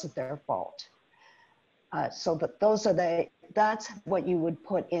it wasn't their fault. So that that's what you would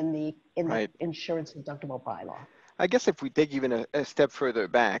put in the insurance deductible bylaw. I guess if we take even a step further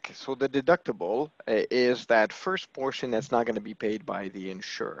back, so the deductible is that first portion that's not going to be paid by the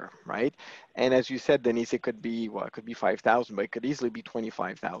insurer, right? And as you said, Denise, it could be, well, it could be $5,000, but it could easily be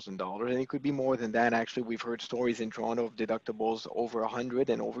 $25,000, and it could be more than that. Actually, we've heard stories in Toronto of deductibles over $100,000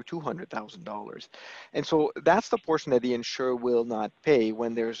 and over $200,000. And so that's the portion that the insurer will not pay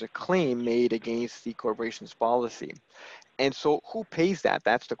when there's a claim made against the corporation's policy. And so who pays that?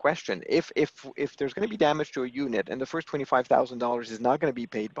 That's the question. If there's going to be damage to a unit and the first $25,000 is not going to be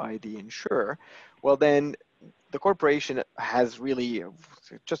paid by the insurer, well, then the corporation has really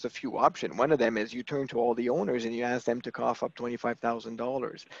just a few options. One of them is you turn to all the owners and you ask them to cough up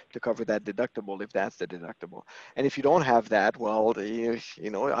 $25,000 to cover that deductible, if that's the deductible. And if you don't have that, well, you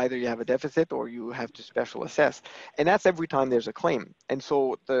know, either you have a deficit or you have to special assess. And that's every time there's a claim. And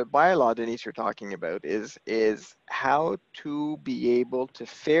so the bylaw, Denise, you're talking about is how to be able to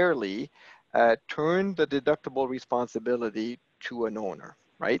fairly turn the deductible responsibility to an owner,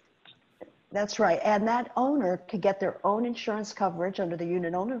 right? That's right. And that owner could get their own insurance coverage under the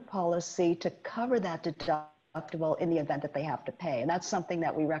unit owner policy to cover that deductible in the event that they have to pay. And that's something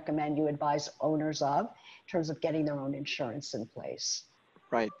that we recommend you advise owners of in terms of getting their own insurance in place.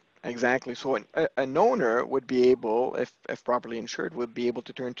 Right. Exactly. So an owner would be able, if properly insured, would be able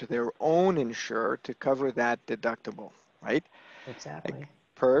to turn to their own insurer to cover that deductible, right? Exactly.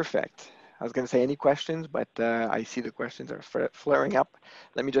 Perfect. I was going to say any questions, but I see the questions are flaring up.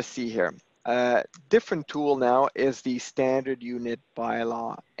 Let me just see here. Different tool now is the standard unit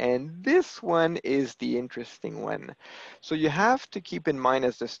bylaw, and this one is the interesting one. So you have to keep in mind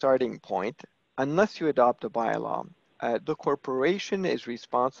as the starting point, unless you adopt a bylaw, the corporation is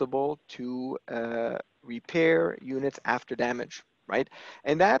responsible to repair units after damage, right?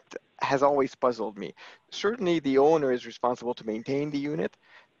 And that has always puzzled me. Certainly the owner is responsible to maintain the unit.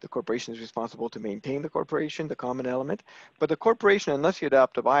 The corporation is responsible to maintain the corporation, the common element. But the corporation, unless you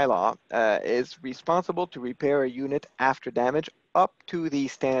adopt a bylaw, is responsible to repair a unit after damage up to the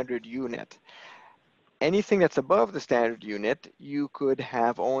standard unit. Anything that's above the standard unit, you could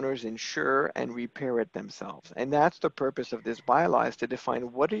have owners insure and repair it themselves. And that's the purpose of this bylaw, is to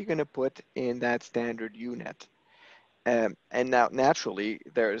define what are you going to put in that standard unit. And now, naturally,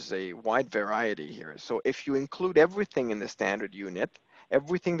 there's a wide variety here. So if you include everything in the standard unit,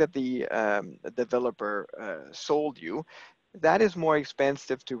 everything that the developer sold you, that is more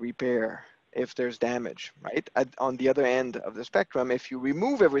expensive to repair if there's damage, right? On the other end of the spectrum, if you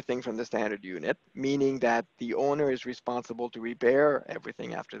remove everything from the standard unit, meaning that the owner is responsible to repair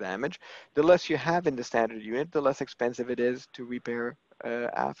everything after damage, the less you have in the standard unit, the less expensive it is to repair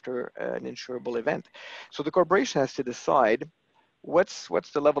after an insurable event. So the corporation has to decide what's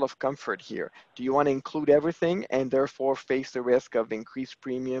the level of comfort here. Do you want to include everything and therefore face the risk of increased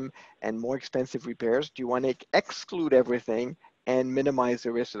premium and more expensive repairs? Do you want to exclude everything and minimize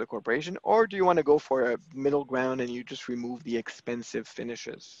the risk to the corporation? Or do you want to go for a middle ground and you just remove the expensive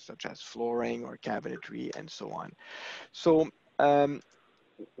finishes such as flooring or cabinetry and so on? So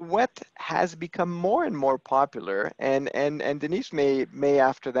what has become more and more popular, and Denise may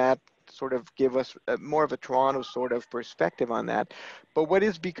after that sort of give us more of a Toronto sort of perspective on that, but what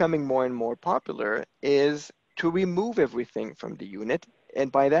is becoming more and more popular is to remove everything from the unit.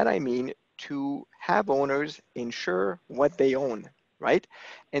 And by that I mean to have owners insure what they own, right?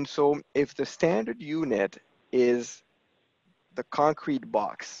 And so if the standard unit is the concrete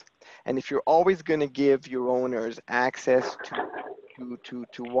box, and if you're always going to give your owners access to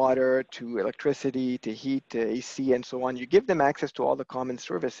to water, to electricity, to heat, to AC, and so on. You give them access to all the common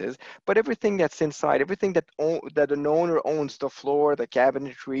services, but everything that's inside, everything that an owner owns, the floor, the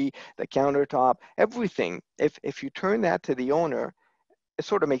cabinetry, the countertop, everything, if you turn that to the owner, it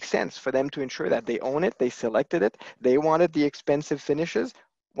sort of makes sense for them to ensure that they own it, they selected it, they wanted the expensive finishes.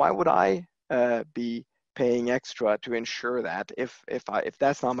 Why would I be paying extra to ensure that if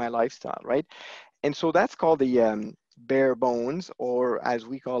that's not my lifestyle, right? And so that's called the bare bones, or as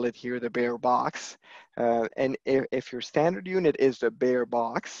we call it here, the bare box. And if your standard unit is the bare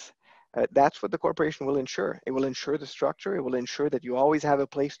box, that's what the corporation will ensure. It will ensure the structure. It will ensure that you always have a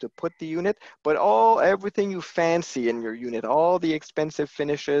place to put the unit, but everything you fancy in your unit, all the expensive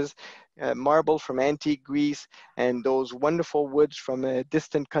finishes, marble from antique Greece, and those wonderful woods from a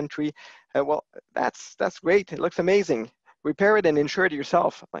distant country. Well, that's great. It looks amazing. Repair it and insure it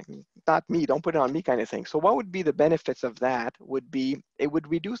yourself. Like, not me, don't put it on me kind of thing. So what would be the benefits of that? Would be, it would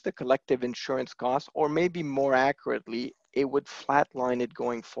reduce the collective insurance costs, or maybe more accurately, it would flatline it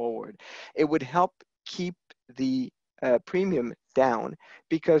going forward. It would help keep the premium down,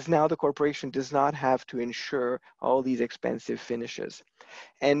 because now the corporation does not have to insure all these expensive finishes.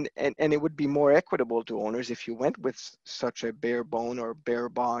 And it would be more equitable to owners if you went with such a bare bone or bare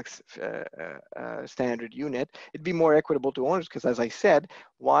box standard unit. It'd be more equitable to owners because, as I said,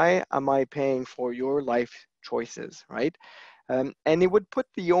 why am I paying for your life choices, right? And it would put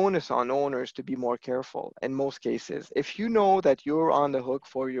the onus on owners to be more careful in most cases. If you know that you're on the hook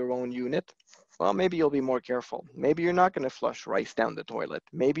for your own unit, well, maybe you'll be more careful. Maybe you're not going to flush rice down the toilet.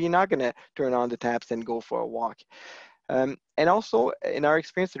 Maybe you're not going to turn on the taps and go for a walk. And also, in our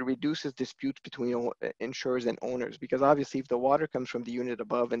experience, it reduces disputes between insurers and owners, because obviously if the water comes from the unit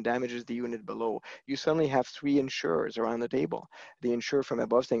above and damages the unit below, you suddenly have three insurers around the table. The insurer from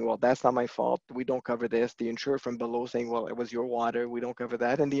above saying, well, that's not my fault, we don't cover this. The insurer from below saying, well, it was your water, we don't cover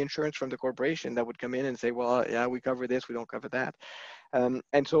that. And the insurance from the corporation that would come in and say, well, yeah, we cover this, we don't cover that.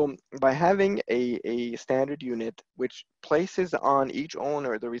 And so by having a standard unit which places on each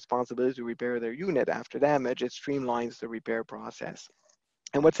owner the responsibility to repair their unit after damage, it streamlines the repair process.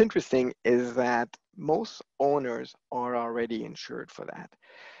 And what's interesting is that most owners are already insured for that.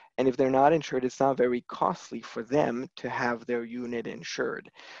 And if they're not insured, it's not very costly for them to have their unit insured.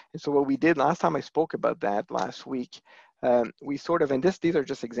 And so what we did last time, I spoke about that last week, we sort of, and these are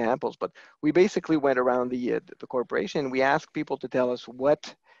just examples, but we basically went around the corporation. We asked people to tell us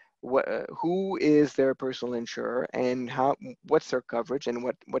who is their personal insurer and what's their coverage and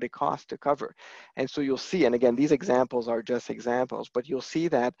what it costs to cover. And so you'll see, and again, these examples are just examples, but you'll see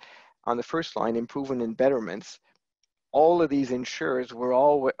that on the first line, improvement and betterments, all of these insurers were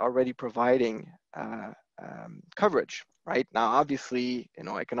already providing coverage. Right now, obviously,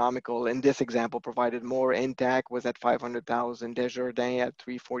 economical in this example provided more. Intact was at 500,000, Desjardins at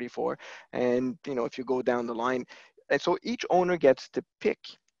 344, and if you go down the line, and so each owner gets to pick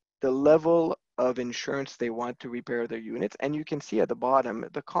the level of insurance they want to repair their units, and you can see at the bottom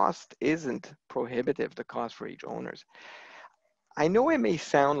the cost isn't prohibitive. The cost for each owners. I know it may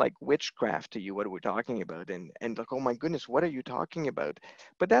sound like witchcraft to you what we're talking about, and like, oh my goodness, what are you talking about?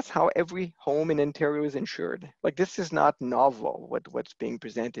 But that's how every home in Ontario is insured. Like, this is not novel, what's being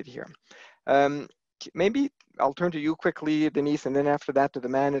presented here. Maybe I'll turn to you quickly, Denise, and then after that to the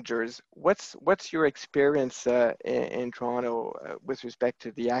managers. What's your experience in Toronto with respect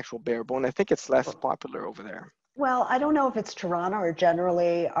to the actual bare bone? I think it's less popular over there. Well, I don't know if it's Toronto or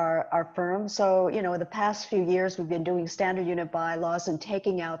generally our firm. So, in the past few years, we've been doing standard unit bylaws and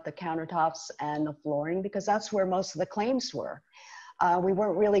taking out the countertops and the flooring because that's where most of the claims were. We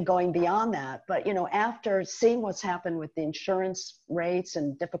weren't really going beyond that. But, after seeing what's happened with the insurance rates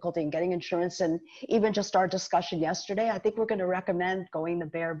and difficulty in getting insurance, and even just our discussion yesterday, I think we're going to recommend going the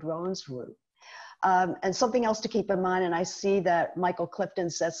bare bones route. And something else to keep in mind, and I see that Michael Clifton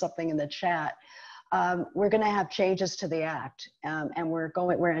said something in the chat, we're going to have changes to the Act, and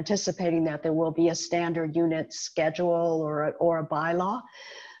we're anticipating that there will be a standard unit schedule or a bylaw.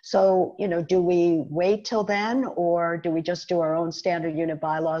 So, do we wait till then, or do we just do our own standard unit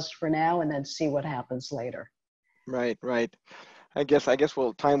bylaws for now and then see what happens later? Right. I guess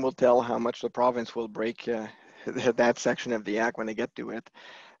time will tell how much the province will break that section of the Act when they get to it.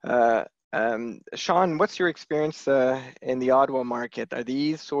 Sean, what's your experience in the Ottawa market? Are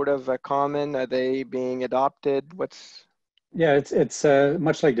these sort of common? Are they being adopted? Yeah, it's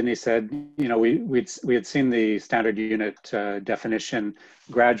much like Denise said. We had seen the standard unit definition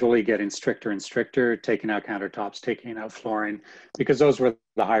gradually getting stricter and stricter, taking out countertops, taking out flooring, because those were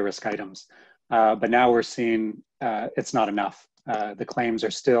the high risk items. But now we're seeing it's not enough. The claims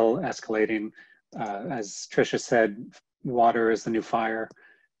are still escalating. As Tricia said, water is the new fire.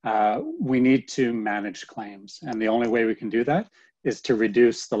 We need to manage claims. And the only way we can do that is to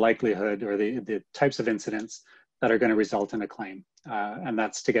reduce the likelihood or the types of incidents that are going to result in a claim. And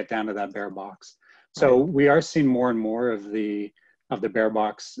that's to get down to that bare box. So we are seeing more and more of the bare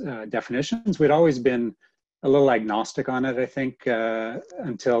box definitions. We'd always been a little agnostic on it, I think,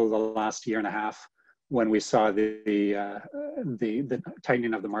 until the last year and a half, when we saw the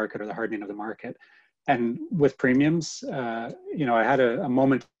tightening of the market or the hardening of the market. And with premiums, you know, I had a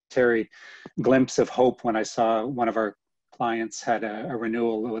momentary glimpse of hope when I saw one of our clients had a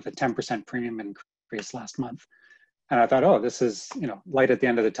renewal with a 10% premium increase last month. And I thought, oh, this is, you know, light at the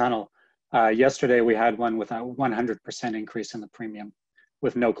end of the tunnel. Yesterday, we had one with a 100% increase in the premium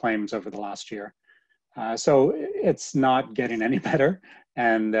with no claims over the last year. So it's not getting any better.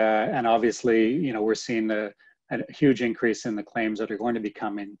 And obviously, you know, we're seeing a huge increase in the claims that are going to be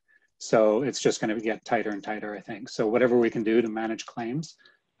coming. So it's just going to get tighter and tighter, I think. So whatever we can do to manage claims,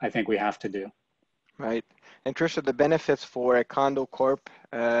 I think we have to do. Right. And Tricia, the benefits for a condo corp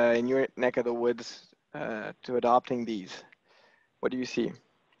in your neck of the woods to adopting these, what do you see?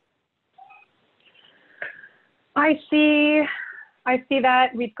 I see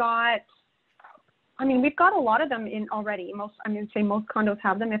that we've got a lot of them in already. I'm going to say most condos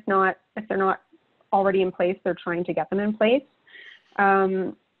have them. If they're not already in place, they're trying to get them in place.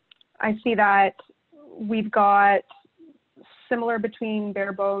 I see that we've got similar between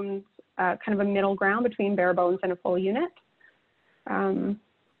bare bones, kind of a middle ground between bare bones and a full unit.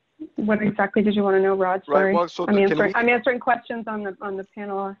 What exactly did you want to know, Rod? Sorry, right, well, so I'm answering questions on the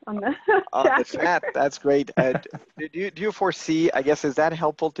panel on the chat. That's great. Do you foresee? I guess, is that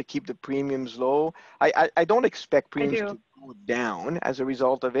helpful to keep the premiums low? I don't expect premiums to go down as a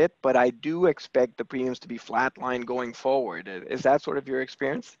result of it, but I do expect the premiums to be flatline going forward. Is that sort of your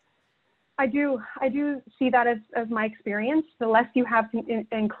experience? I do see that as my experience. The less you have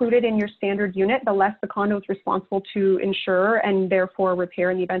included in your standard unit, the less the condo is responsible to insure and therefore repair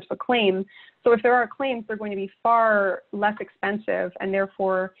in the event of a claim. So if there are claims, they're going to be far less expensive, and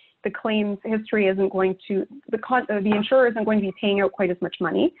therefore the claims history isn't going to, the insurer isn't going to be paying out quite as much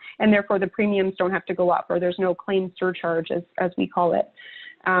money, and therefore the premiums don't have to go up, or there's no claim surcharge as we call it.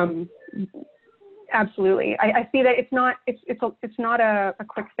 Absolutely. I see that it's not a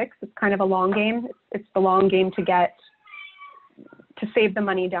quick fix. It's kind of a long game. It's the long game to save the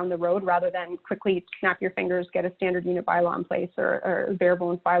money down the road, rather than quickly snap your fingers, get a standard unit bylaw in place or a bare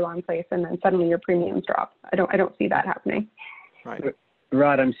bones bylaw in place, and then suddenly your premiums drop. I don't see that happening. Right.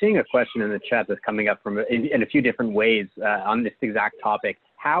 Rod, I'm seeing a question in the chat that's coming up from in a few different ways on this exact topic.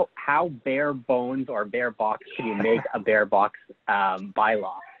 How bare bones or bare box can you make a bare box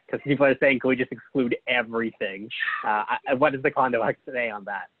bylaw? Because people are saying, can we just exclude everything? What does the Condo Act say on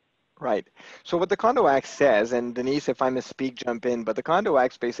that? Right. So what the Condo Act says, and Denise, if I misspeak, jump in, but the Condo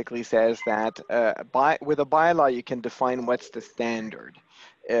Act basically says that with a bylaw, you can define what's the standard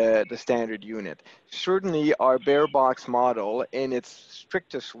unit. Certainly, our bare box model, in its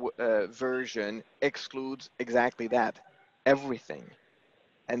strictest version, excludes exactly that, everything.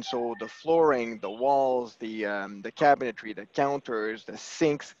 And so the flooring, the walls, the cabinetry, the counters, the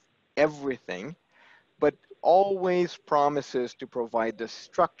sinks, everything, but always promises to provide the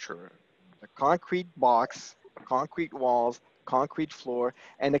structure, the concrete box, concrete walls, concrete floor,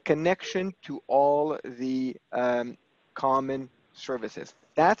 and a connection to all the common services.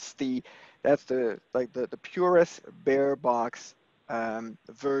 That's the purest bare box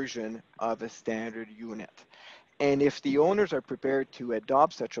version of a standard unit. And if the owners are prepared to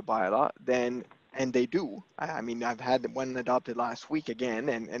adopt such a bylaw, then, and they do, I mean, I've had one adopted last week again,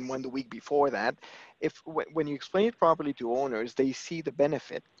 and one the week before that. When you explain it properly to owners, they see the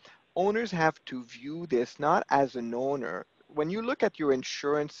benefit. Owners have to view this not as an owner. When you look at your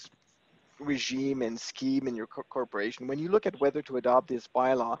insurance regime and scheme in your corporation, when you look at whether to adopt this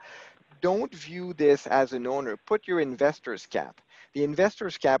bylaw, don't view this as an owner. Put your investor's cap. The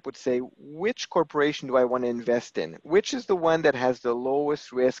investor's cap would say, which corporation do I want to invest in? Which is the one that has the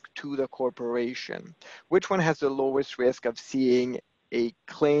lowest risk to the corporation? Which one has the lowest risk of seeing a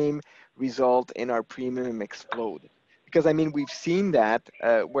claim result in our premium explode? Because I mean, we've seen that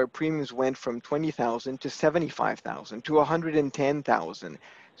where premiums went from 20,000 to 75,000 to 110,000.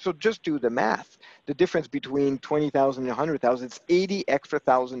 So just do the math. The difference between 20,000 and 100,000, it's $80,000 extra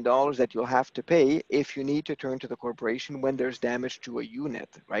that you'll have to pay if you need to turn to the corporation when there's damage to a unit,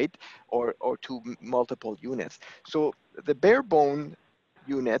 right? Or to multiple units. So the bare bone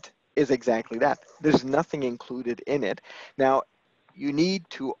unit is exactly that. There's nothing included in it. Now, you need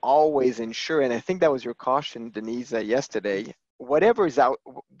to always ensure, and I think that was your caution, Denise, yesterday, whatever is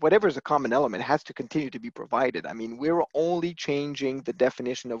a common element has to continue to be provided. I mean, we're only changing the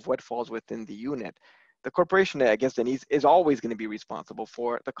definition of what falls within the unit. The corporation, against the needs, is always going to be responsible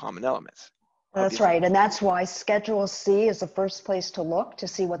for the common elements. That's right. And that's why Schedule C is the first place to look to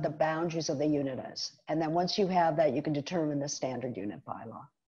see what the boundaries of the unit is. And then once you have that, you can determine the standard unit bylaw.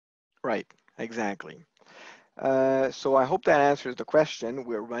 Right, exactly. So I hope that answers the question.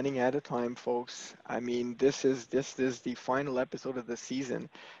 We're running out of time, folks. I mean, this is the final episode of the season,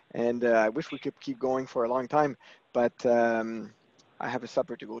 and I wish we could keep going for a long time, but I have a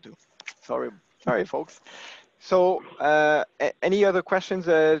supper to go to. Sorry, folks. So any other questions,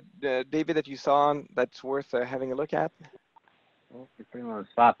 David, that you saw that's worth having a look at? Well, you're pretty much on the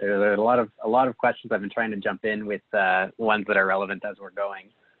spot there. There are a lot of questions. I've been trying to jump in with ones that are relevant as we're going.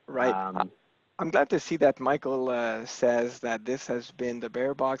 Right. I'm glad to see that Michael says that the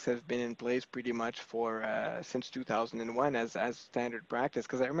bear box has been in place pretty much for since 2001 as standard practice.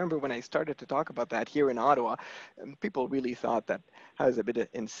 Because I remember when I started to talk about that here in Ottawa, people really thought that I was a bit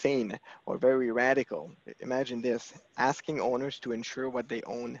insane or very radical. Imagine this, asking owners to insure what they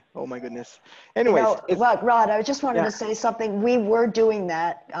own. Oh my goodness. Anyways. Rod, I just wanted to say something. We were doing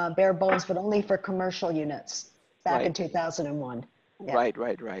that bare bones, but only for commercial units back in 2001. Yeah. Right.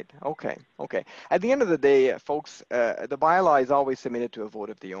 Okay. At the end of the day, folks, the bylaw is always submitted to a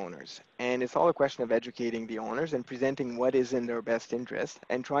vote of the owners. And it's all a question of educating the owners and presenting what is in their best interest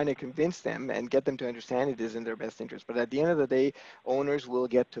and trying to convince them and get them to understand it is in their best interest. But at the end of the day, owners will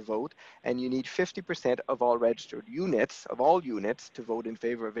get to vote, and you need 50% of all registered units, of all units, to vote in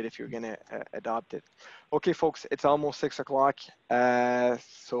favor of it if you're going to adopt it. Okay, folks, it's almost 6 o'clock.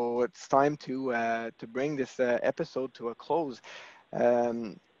 So it's time to bring this episode to a close.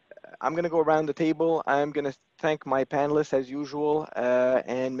 I'm going to go around the table. I'm going to thank my panelists as usual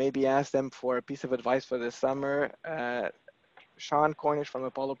and maybe ask them for a piece of advice for the summer. Sean Cornish from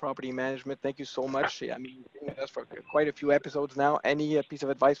Apollo Property Management, thank you so much. I mean, you've been with us for quite a few episodes now. Any piece of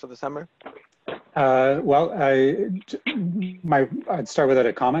advice for the summer? Well, I'd start with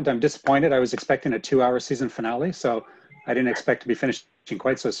a comment. I'm disappointed. I was expecting a 2-hour season finale, so I didn't expect to be finishing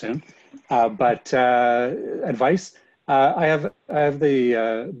quite so soon. But advice. I have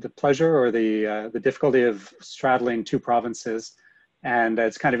the pleasure or the difficulty of straddling 2 provinces, and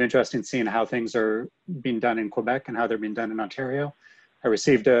it's kind of interesting seeing how things are being done in Quebec and how they're being done in Ontario. I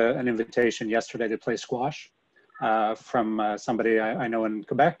received an invitation yesterday to play squash from somebody I know in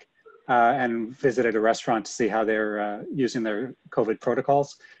Quebec, and visited a restaurant to see how they're using their COVID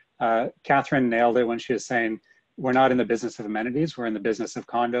protocols. Catherine nailed it when she was saying, we're not in the business of amenities, we're in the business of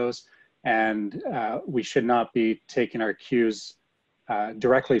condos. And we should not be taking our cues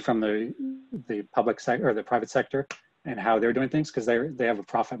directly from the public sector or the private sector and how they're doing things, because they have a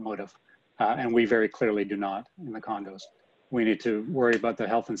profit motive, and we very clearly do not in the condos. We need to worry about the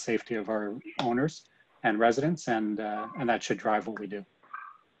health and safety of our owners and residents, and that should drive what we do.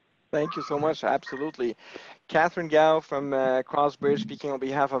 Thank you so much. Absolutely. Catherine Gow from Crossbridge, speaking on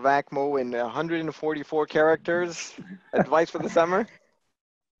behalf of ACMO in 144 characters. Advice for the summer?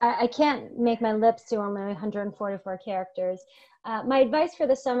 I can't make my lips do on my 144 characters. My advice for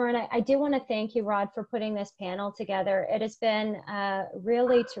the summer, and I do want to thank you, Rod, for putting this panel together. It has been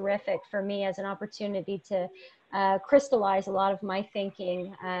really terrific for me as an opportunity to crystallize a lot of my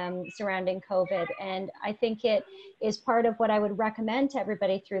thinking surrounding COVID. And I think it is part of what I would recommend to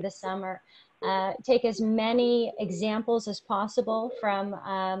everybody through the summer. Take as many examples as possible from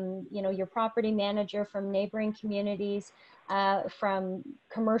your property manager, from neighboring communities, from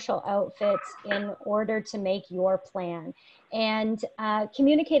commercial outfits in order to make your plan, and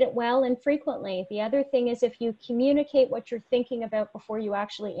communicate it well and frequently. The other thing is, if you communicate what you're thinking about before you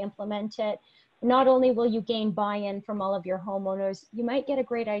actually implement it, not only will you gain buy-in from all of your homeowners, you might get a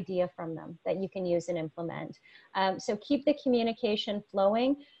great idea from them that you can use and implement. So keep the communication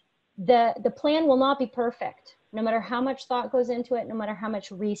flowing. The plan will not be perfect, no matter how much thought goes into it, no matter how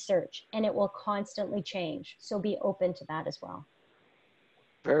much research, and it will constantly change. So be open to that as well.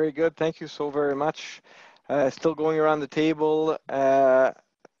 Very good. Thank you so very much. Still going around the table.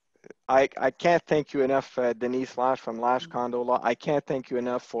 I can't thank you enough, Denise Lash from Lash Condo Law. I can't thank you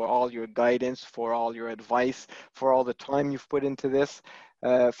enough for all your guidance, for all your advice, for all the time you've put into this,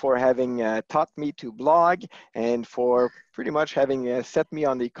 for having taught me to blog, and for pretty much having set me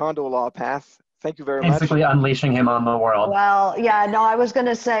on the condo law path. Thank you very much. Basically unleashing him on the world. Well, yeah, no, I was going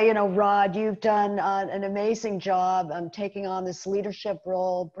to say, Rod, you've done an amazing job taking on this leadership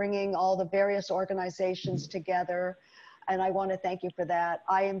role, bringing all the various organizations together. and I want to thank you for that.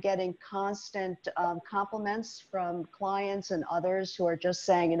 I am getting constant compliments from clients and others who are just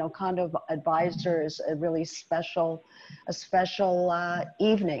saying, you know, Condo Advisor is a really special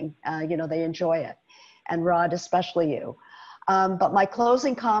evening. You know, they enjoy it. And Rod, especially you. But my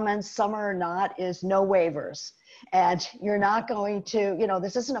closing comments, summer or not, is no waivers. And you're not going to, you know,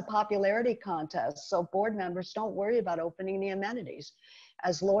 this isn't a popularity contest. So board members, don't worry about opening the amenities.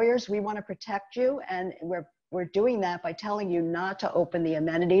 As lawyers, we want to protect you, and we're doing that by telling you not to open the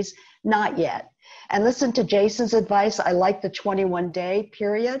amenities, not yet. And listen to Jason's advice. I like the 21-day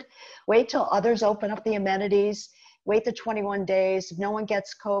period. Wait till others open up the amenities. Wait the 21 days. If no one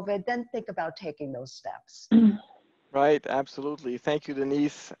gets COVID, then think about taking those steps. Right, absolutely. Thank you,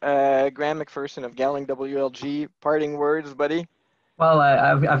 Denise. Graham McPherson of Gowling WLG, parting words, buddy? Well,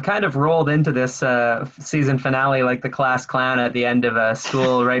 I've kind of rolled into this season finale like the class clown at the end of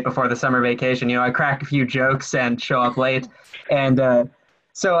school right before the summer vacation. You know, I crack a few jokes and show up late. And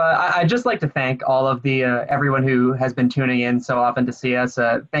so I'd just like to thank all of the everyone who has been tuning in so often to see us.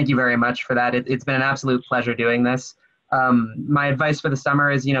 Thank you very much for that. It's been an absolute pleasure doing this. My advice for the summer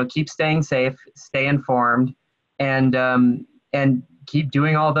is, you know, keep staying safe, stay informed, and keep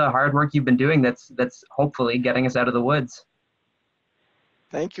doing all the hard work you've been doing that's hopefully getting us out of the woods.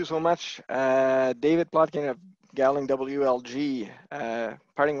 Thank you so much. David Plotkin of Gowling WLG.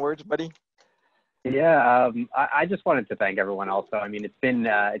 Parting words, buddy? Yeah, I just wanted to thank everyone also. I mean, it's been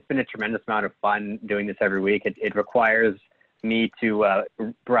a tremendous amount of fun doing this every week. It requires me to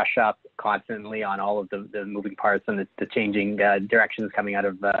brush up constantly on all of the moving parts and the changing directions coming out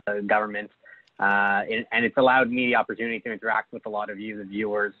of government. And it's allowed me the opportunity to interact with a lot of you, the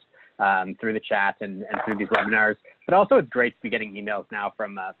viewers, through the chat and through these webinars. But also it's great to be getting emails now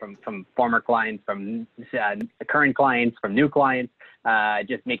from former clients, from current clients, from new clients,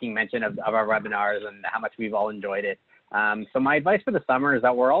 just making mention of our webinars and how much we've all enjoyed it. So my advice for the summer is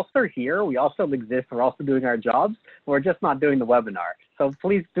that we're all still here. We all still exist. We're also doing our jobs. We're just not doing the webinar. So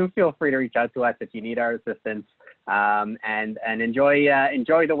please do feel free to reach out to us if you need our assistance, and enjoy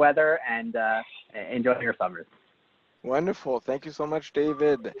the weather and enjoy your summers. Wonderful. Thank you so much,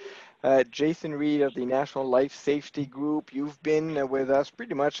 David. Jason Reed of the National Life Safety Group. You've been with us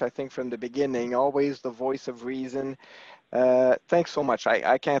pretty much, I think, from the beginning, always the voice of reason. Thanks so much.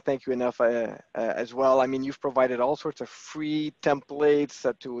 I can't thank you enough as well. I mean, you've provided all sorts of free templates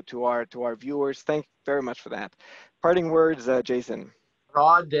to our viewers. Thank you very much for that. Parting words, Jason.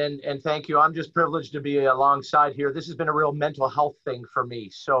 Rod, and thank you. I'm just privileged to be alongside here. This has been a real mental health thing for me.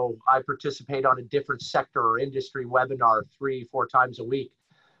 So I participate on a different sector or industry webinar 3-4 times a week.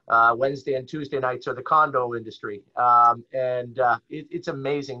 Wednesday and Tuesday nights are the condo industry. It's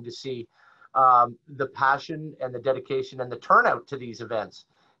amazing to see the passion and the dedication and the turnout to these events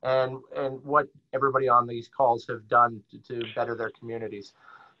and what everybody on these calls have done to better their communities.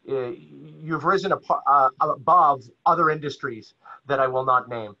 You've risen above other industries that I will not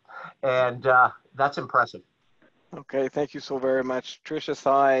name, and that's impressive. Okay, thank you so very much. Tricia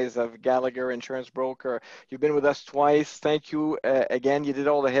Size of Gallagher Insurance Broker. You've been with us twice. Thank you again. You did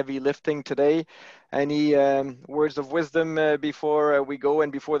all the heavy lifting today. Any words of wisdom before we go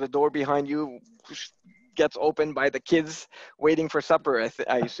and before the door behind you gets opened by the kids waiting for supper,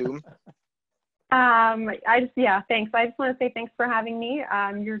 I assume? Thanks. I just want to say thanks for having me.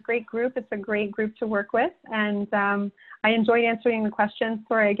 You're a great group. It's a great group to work with. And I enjoyed answering the questions.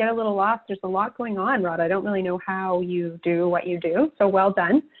 Sorry, I get a little lost. There's a lot going on, Rod. I don't really know how you do what you do. So well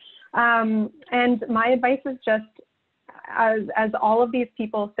done. And my advice is just, as all of these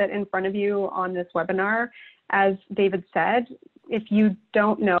people sit in front of you on this webinar, as David said, if you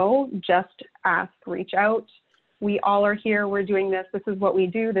don't know, just ask, reach out. We all are here. We're doing this. This is what we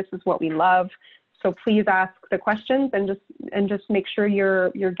do. This is what we love. So please ask the questions and just make sure you're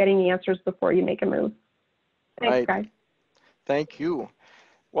getting the answers before you make a move. Thanks, guys. Thank you.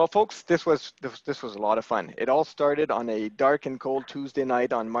 Well, folks, this was a lot of fun. It all started on a dark and cold Tuesday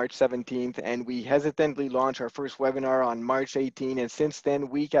night on March 17th, and we hesitantly launched our first webinar on March 18th. And since then,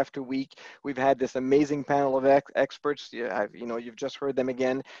 week after week, we've had this amazing panel of experts. You've just heard them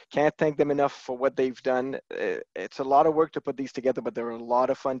again. Can't thank them enough for what they've done. It's a lot of work to put these together, but they're a lot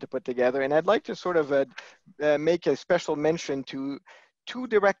of fun to put together. And I'd like to sort of make a special mention to two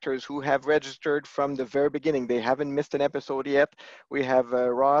directors who have registered from the very beginning. They haven't missed an episode yet. We have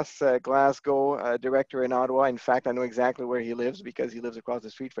Ross Glasgow, director in Ottawa. In fact, I know exactly where he lives because he lives across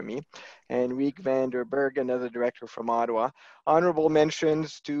the street from me. And Riek van der Berg, another director from Ottawa. Honorable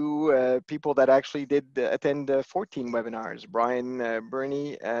mentions to people that actually did attend 14 webinars. Brian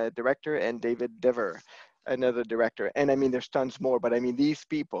Burney, director, and David Dever. another director. And I mean, there's tons more, but I mean, these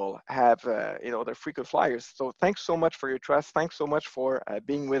people have, you know, they're frequent flyers. So thanks so much for your trust. Thanks so much for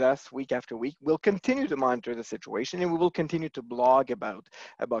being with us week after week. We'll continue to monitor the situation, and we will continue to blog about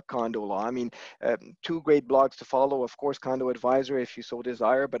condo law. I mean, two great blogs to follow, of course, Condo Advisor, if you so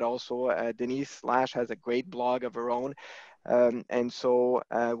desire, but also Denise Lash has a great blog of her own. And so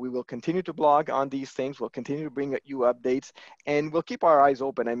we will continue to blog on these things. We'll continue to bring you updates, and we'll keep our eyes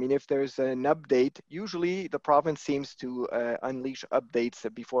open. I mean, if there's an update, usually the province seems to unleash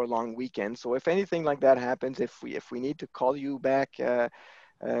updates before a long weekend. So if anything like that happens, if we need to call you back to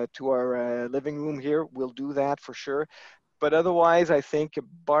our living room here, we'll do that for sure. But otherwise, I think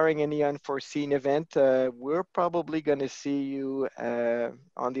barring any unforeseen event, we're probably going to see you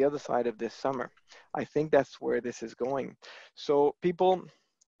on the other side of this summer. I think that's where this is going. So people,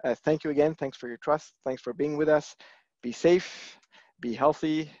 thank you again. Thanks for your trust. Thanks for being with us. Be safe, be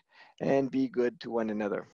healthy, and be good to one another.